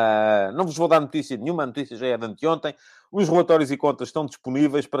 Não vos vou dar notícia nenhuma, a notícia já é de anteontem. Os relatórios e contas estão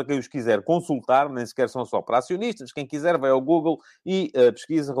disponíveis para quem os quiser consultar, nem sequer são só para acionistas. Quem quiser vai ao Google e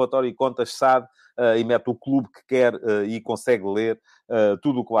pesquisa relatório e contas SAD e mete o clube que quer e consegue ler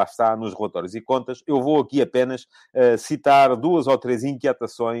tudo o que lá está nos relatórios e contas. Eu vou aqui apenas citar 2 ou 3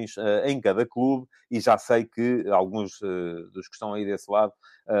 inquietações em cada clube e já sei que alguns dos que estão aí desse lado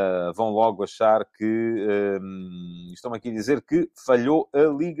vão logo achar que estão aqui a dizer que falhou a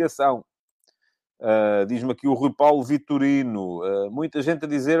ligação. Diz-me aqui o Rui Paulo Vitorino. Muita gente a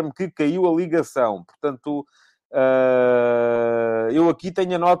dizer-me que caiu a ligação. Portanto, eu aqui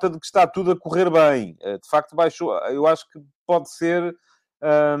tenho a nota de que está tudo a correr bem. De facto, baixou. Eu acho que pode ser...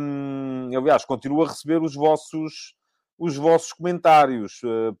 aliás, continuo a receber os vossos comentários.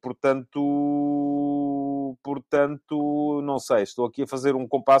 Portanto, portanto, não sei, estou aqui a fazer um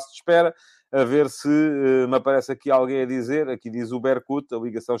compasso de espera, a ver se me aparece aqui alguém a dizer, aqui diz o Berkut, a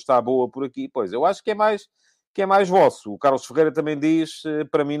ligação está boa por aqui. Pois, eu acho que é mais vosso. O Carlos Ferreira também diz,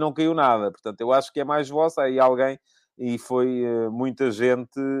 para mim não caiu nada. Portanto, eu acho que é mais vosso. Aí alguém, e foi muita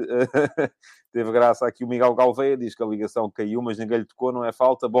gente, teve graça aqui o Miguel Galveia, diz que a ligação caiu, mas ninguém lhe tocou, não é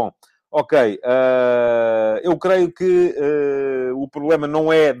falta. Bom, ok. Eu creio que o problema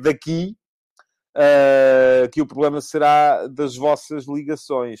não é daqui, que o problema será das vossas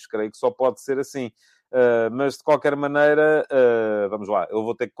ligações. Creio que só pode ser assim. Mas, de qualquer maneira, vamos lá. Eu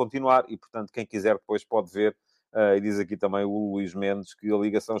vou ter que continuar e, portanto, quem quiser depois pode ver. E diz aqui também o Luís Mendes que a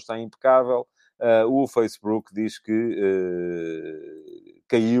ligação está impecável. O Facebook diz que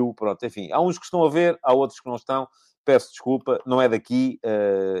caiu. Pronto, enfim. Há uns que estão a ver, há outros que não estão. Peço desculpa, não é daqui.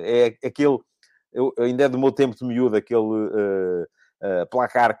 É aquele... Eu ainda é do meu tempo de miúdo, aquele...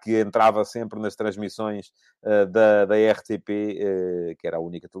 placar que entrava sempre nas transmissões da RTP, que era a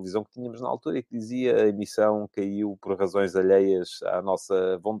única televisão que tínhamos na altura, e que dizia a emissão caiu por razões alheias à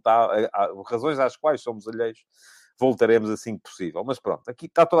nossa vontade, razões às quais somos alheios. Voltaremos assim que possível. Mas pronto, aqui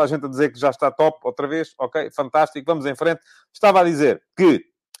está toda a gente a dizer que já está top outra vez. Ok, fantástico, vamos em frente. Estava a dizer que,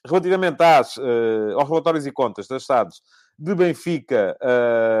 relativamente aos relatórios e contas das SADs de Benfica,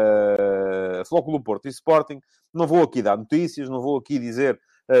 Flóculo Porto e Sporting, não vou aqui dar notícias, não vou aqui dizer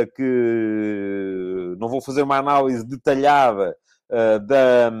que... Não vou fazer uma análise detalhada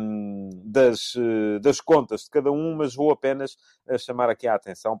das contas de cada um, mas vou apenas chamar aqui a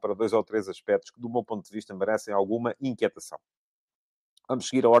atenção para 2 ou 3 aspectos que, do meu ponto de vista, merecem alguma inquietação. Vamos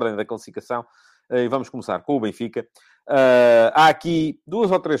seguir a ordem da classificação e vamos começar com o Benfica. Há aqui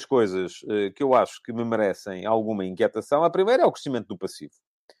 2 ou 3 coisas que eu acho que me merecem alguma inquietação. A primeira é o crescimento do passivo.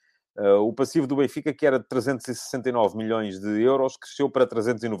 O passivo do Benfica, que era de 369 milhões de euros, cresceu para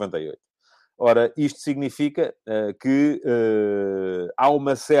 398. Ora, isto significa que há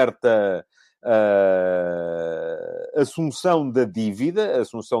uma certa assunção da dívida,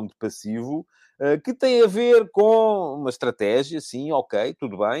 assunção de passivo, que tem a ver com uma estratégia, sim, ok,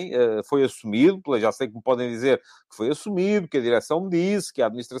 tudo bem, foi assumido, já sei que me podem dizer que foi assumido, que a direção me disse, que a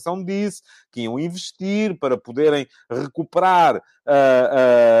administração me disse, que iam investir para poderem recuperar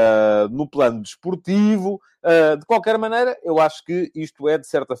no plano desportivo. De qualquer maneira, eu acho que isto é, de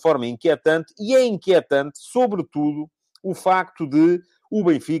certa forma, inquietante, e é inquietante, sobretudo, o facto de o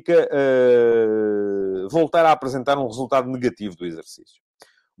Benfica voltar a apresentar um resultado negativo do exercício.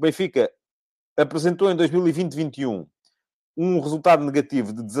 O Benfica apresentou em 2020-21 um resultado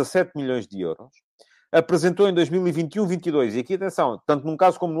negativo de 17 milhões de euros. Apresentou em 2021-22, e aqui atenção, tanto num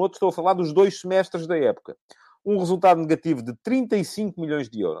caso como no outro, estou a falar dos 2 semestres da época, um resultado negativo de 35 milhões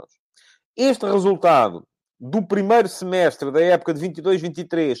de euros. Este resultado do primeiro semestre da época de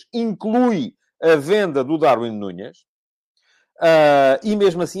 22-23 inclui a venda do Darwin Núñez, e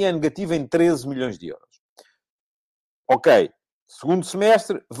mesmo assim é negativo em 13 milhões de euros. Ok. Segundo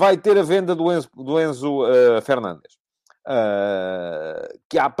semestre, vai ter a venda do Enzo Fernandes.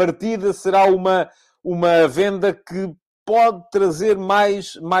 Que à partida será uma venda que pode trazer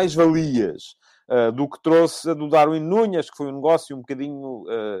mais valias do que trouxe a do Darwin Núñez, que foi um negócio um bocadinho,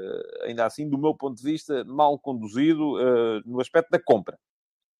 ainda assim, do meu ponto de vista, mal conduzido no aspecto da compra.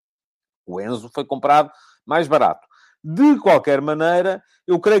 O Enzo foi comprado mais barato. De qualquer maneira,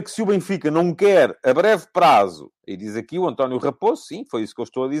 eu creio que se o Benfica não quer, a breve prazo, e diz aqui o António Raposo, sim, foi isso que eu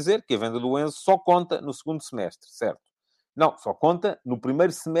estou a dizer, que a venda do Enzo só conta no segundo semestre, certo? Não, só conta no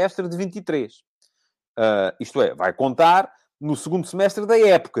primeiro semestre de 23. Isto é, vai contar no segundo semestre da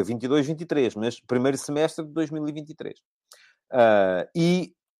época, 22-23, mas primeiro semestre de 2023.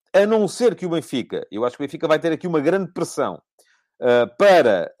 E a não ser que o Benfica, eu acho que o Benfica vai ter aqui uma grande pressão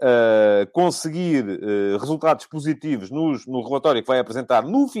para conseguir resultados positivos no relatório que vai apresentar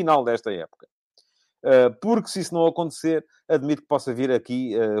no final desta época. Porque se isso não acontecer, admito que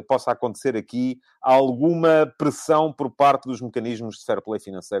possa acontecer aqui alguma pressão por parte dos mecanismos de fair play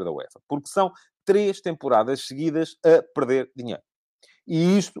financeiro da UEFA. Porque são 3 temporadas seguidas a perder dinheiro.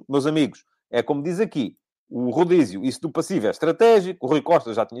 E isto, meus amigos, é como diz aqui, o rodízio, isso do passivo é estratégico, o Rui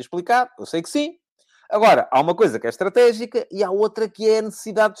Costa já tinha explicado, eu sei que sim. Agora, há uma coisa que é estratégica e há outra que é a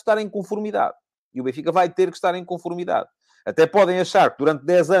necessidade de estar em conformidade. E o Benfica vai ter que estar em conformidade. Até podem achar que durante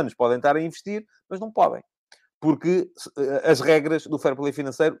 10 anos podem estar a investir, mas não podem. Porque as regras do fair play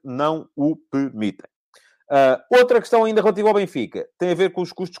financeiro não o permitem. Outra questão ainda relativa ao Benfica tem a ver com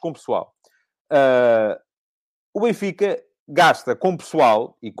os custos com pessoal. O Benfica gasta com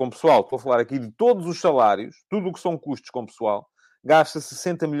pessoal, e com pessoal estou a falar aqui de todos os salários, tudo o que são custos com pessoal, gasta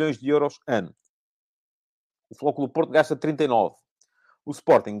 60 milhões de euros ano. O Flóculo Porto gasta 39. O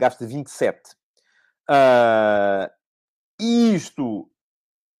Sporting gasta 27. E isto,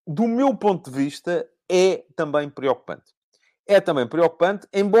 do meu ponto de vista, é também preocupante. É também preocupante,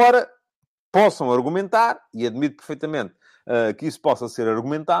 embora possam argumentar, e admito perfeitamente que isso possa ser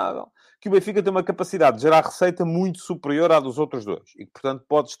argumentável, que o Benfica tem uma capacidade de gerar receita muito superior à dos outros dois. E que, portanto,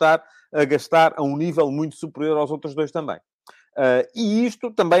 pode estar a gastar a um nível muito superior aos outros dois também. E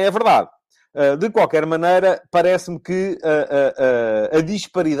isto também é verdade. De qualquer maneira, parece-me que a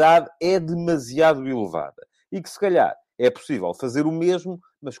disparidade é demasiado elevada. E que, se calhar, é possível fazer o mesmo,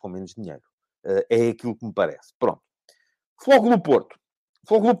 mas com menos dinheiro. É aquilo que me parece. Pronto. Futebol do Porto. O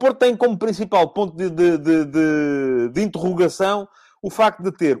Futebol do Porto tem como principal ponto de interrogação o facto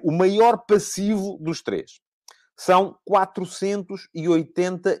de ter o maior passivo dos três. São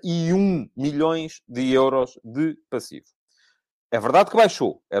 481 milhões de euros de passivo. É verdade que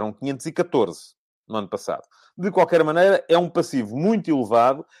baixou. Eram 514 no ano passado. De qualquer maneira, é um passivo muito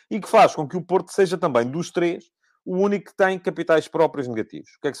elevado e que faz com que o Porto seja também, dos três, o único que tem capitais próprios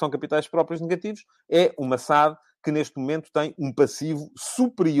negativos. O que é que são capitais próprios negativos? É uma SAD que, neste momento, tem um passivo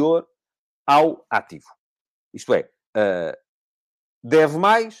superior ao ativo. Isto é, deve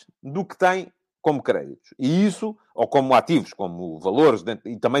mais do que tem como créditos. E isso, ou como ativos, como valores.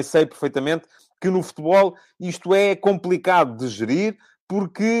 E também sei perfeitamente que no futebol isto é complicado de gerir,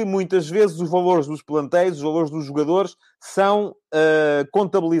 porque muitas vezes os valores dos plantéis, os valores dos jogadores, são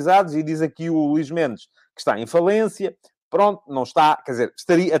contabilizados, e diz aqui o Luís Mendes que está em falência. Pronto, não está, quer dizer,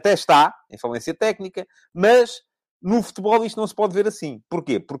 até está em falência técnica, mas no futebol isto não se pode ver assim.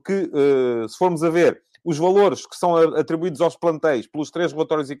 Porquê? Porque, se formos a ver, os valores que são atribuídos aos plantéis pelos três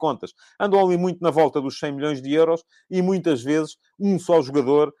relatórios e contas andam ali muito na volta dos 100 milhões de euros e muitas vezes um só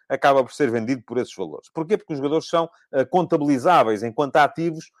jogador acaba por ser vendido por esses valores. Porquê? Porque os jogadores são contabilizáveis enquanto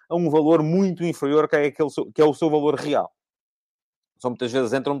ativos a um valor muito inferior que é o seu valor real. Entram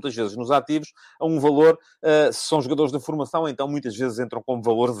muitas vezes nos ativos a um valor, se são jogadores de formação, então muitas vezes entram com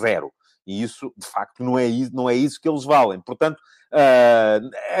valor zero. E isso, de facto, não é isso que eles valem. Portanto,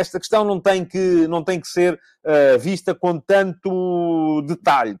 esta questão não tem que ser vista com tanto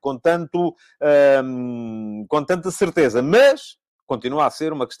detalhe, com tanta certeza. Mas continua a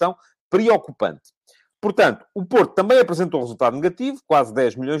ser uma questão preocupante. Portanto, o Porto também apresentou um resultado negativo, quase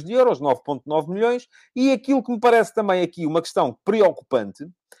 10 milhões de euros, 9,9 milhões, e aquilo que me parece também aqui uma questão preocupante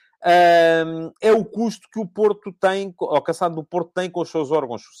é o custo que o Porto tem, ou que a SAD do Porto tem com os seus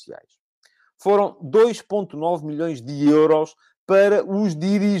órgãos sociais. Foram 2,9 milhões de euros para os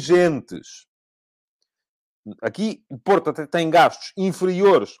dirigentes. Aqui, o Porto até tem gastos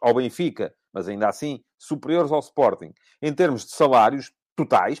inferiores ao Benfica, mas ainda assim superiores ao Sporting, em termos de salários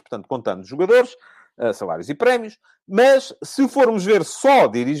totais, portanto, contando jogadores, salários e prémios, mas se formos ver só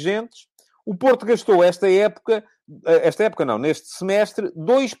dirigentes, o Porto gastou neste semestre,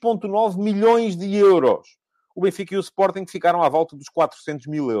 2,9 milhões de euros. O Benfica e o Sporting ficaram à volta dos 400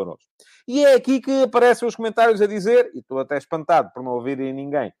 mil euros. E é aqui que aparecem os comentários a dizer, e estou até espantado por não ouvirem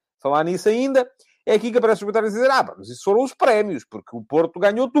ninguém falar nisso ainda, é aqui que aparecem os comentários a dizer, mas isso foram os prémios, porque o Porto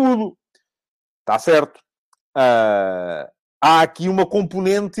ganhou tudo. Está certo. Há aqui uma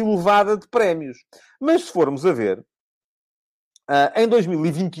componente elevada de prémios. Mas se formos a ver, em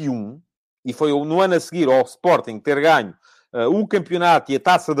 2021, e foi no ano a seguir ao Sporting ter ganho o campeonato e a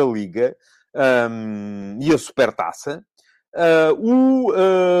taça da Liga, e a Supertaça, o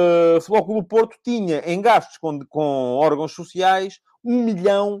Futebol Clube do Porto tinha em gastos com órgãos sociais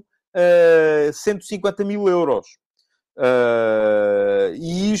 1.150.000 euros.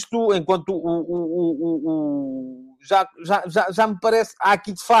 E isto, enquanto já me parece, há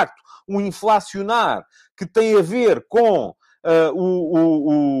aqui de facto um inflacionar que tem a ver com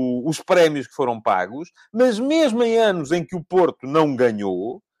os prémios que foram pagos, mas mesmo em anos em que o Porto não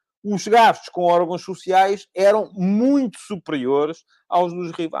ganhou, os gastos com órgãos sociais eram muito superiores aos dos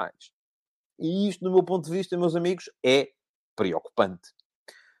rivais. E isto, do meu ponto de vista, meus amigos, é preocupante.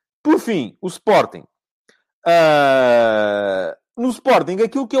 Por fim, o Sporting. No Sporting,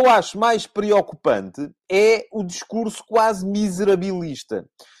 aquilo que eu acho mais preocupante é o discurso quase miserabilista,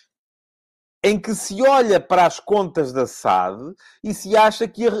 em que se olha para as contas da SAD e se acha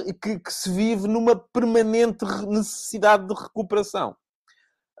que se vive numa permanente necessidade de recuperação.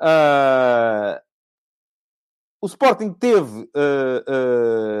 O Sporting teve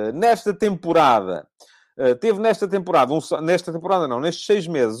nestes 6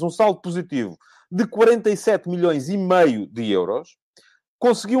 meses, um saldo positivo de 47 milhões e meio de euros,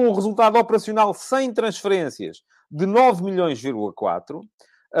 conseguiu um resultado operacional sem transferências de 9 milhões,4,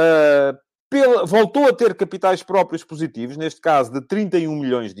 voltou a ter capitais próprios positivos, neste caso de 31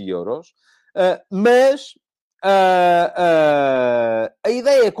 milhões de euros, mas a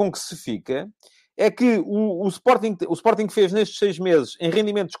ideia com que se fica é que o Sporting fez nestes 6 meses, em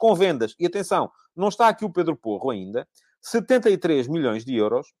rendimentos com vendas, e atenção, não está aqui o Pedro Porro ainda, 73 milhões de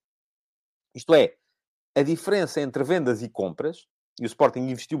euros, isto é, a diferença entre vendas e compras, e o Sporting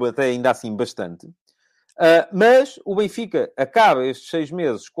investiu até ainda assim bastante, mas o Benfica acaba estes 6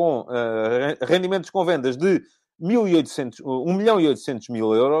 meses com rendimentos com vendas de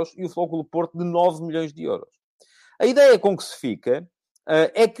 1.800.000 euros e o Futebol Clube do Porto de 9 milhões de euros. A ideia com que se fica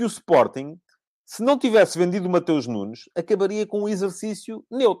é que o Sporting, se não tivesse vendido o Mateus Nunes, acabaria com um exercício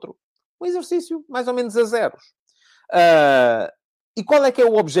neutro. Um exercício mais ou menos a zeros. E qual é que é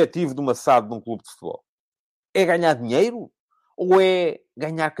o objetivo de uma SAD de um clube de futebol? É ganhar dinheiro ou é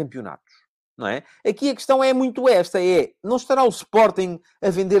ganhar campeonatos? Não é? Aqui a questão é muito esta, não estará o Sporting a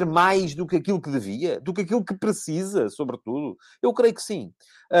vender mais do que aquilo que devia? Do que aquilo que precisa, sobretudo? Eu creio que sim.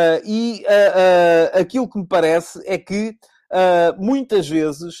 Aquilo que me parece é que muitas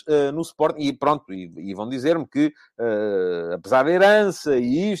vezes no Sporting, e pronto, e vão dizer-me que apesar da herança,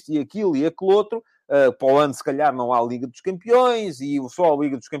 e isto, e aquilo, e aquele outro, para o ano, se calhar, não há Liga dos Campeões, e só a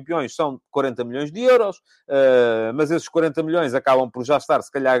Liga dos Campeões são 40 milhões de euros, mas esses 40 milhões acabam por já estar,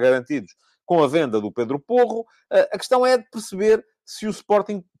 se calhar, garantidos com a venda do Pedro Porro. A questão é de perceber se o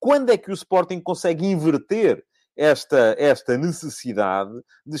Sporting, quando é que o Sporting consegue inverter esta necessidade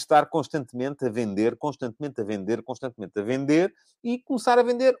de estar constantemente a vender e começar a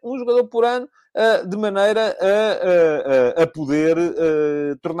vender um jogador por ano de maneira a poder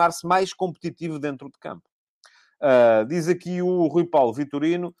tornar-se mais competitivo dentro de campo. Diz aqui o Rui Paulo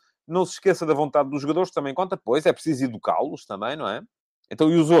Vitorino, não se esqueça da vontade dos jogadores, também conta, pois é preciso educá-los também, não é? Então,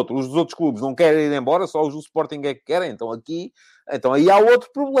 e os outros? Os dos outros clubes não querem ir embora, só os do Sporting é que querem. Então aí há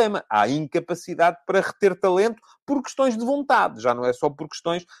outro problema. Há incapacidade para reter talento por questões de vontade. Já não é só por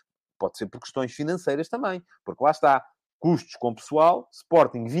questões... Pode ser por questões financeiras também. Porque lá está. Custos com pessoal.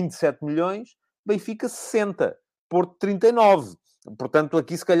 Sporting 27 milhões. Benfica 60. Porto 39. Portanto,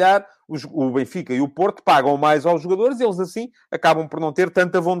 aqui se calhar o Benfica e o Porto pagam mais aos jogadores e eles assim acabam por não ter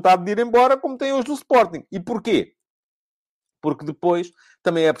tanta vontade de ir embora como têm hoje do Sporting. E porquê? Porque depois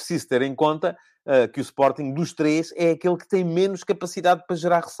também é preciso ter em conta que o Sporting, dos três, é aquele que tem menos capacidade para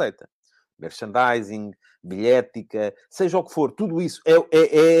gerar receita. Merchandising, bilhética, seja o que for, tudo isso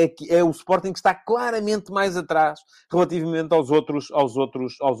é o Sporting que está claramente mais atrás relativamente aos outros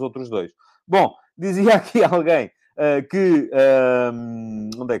dois. Bom, dizia aqui alguém que...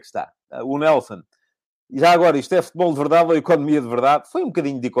 onde é que está? O Nelson. E já agora, isto é futebol de verdade ou economia de verdade? Foi um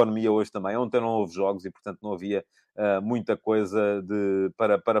bocadinho de economia hoje também. Ontem não houve jogos e, portanto, não havia muita coisa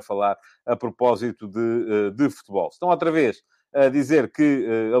para falar a propósito de futebol. Estão outra vez a dizer que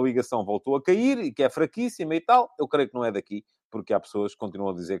a ligação voltou a cair e que é fraquíssima e tal. Eu creio que não é daqui, porque há pessoas que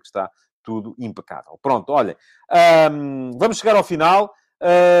continuam a dizer que está tudo impecável. Pronto, olhem. Vamos chegar ao final.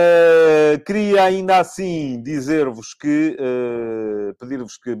 Queria ainda assim dizer-vos que...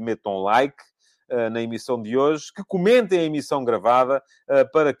 pedir-vos que metam like na emissão de hoje, que comentem a emissão gravada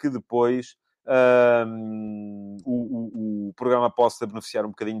para que depois o programa possa beneficiar um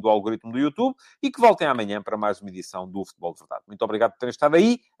bocadinho do algoritmo do YouTube e que voltem amanhã para mais uma edição do Futebol de Verdade. Muito obrigado por terem estado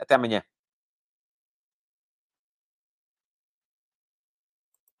aí. Até amanhã.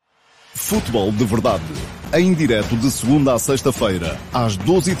 Futebol de Verdade. Em direto de segunda a sexta-feira, às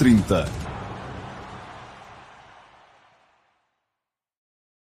 12h30.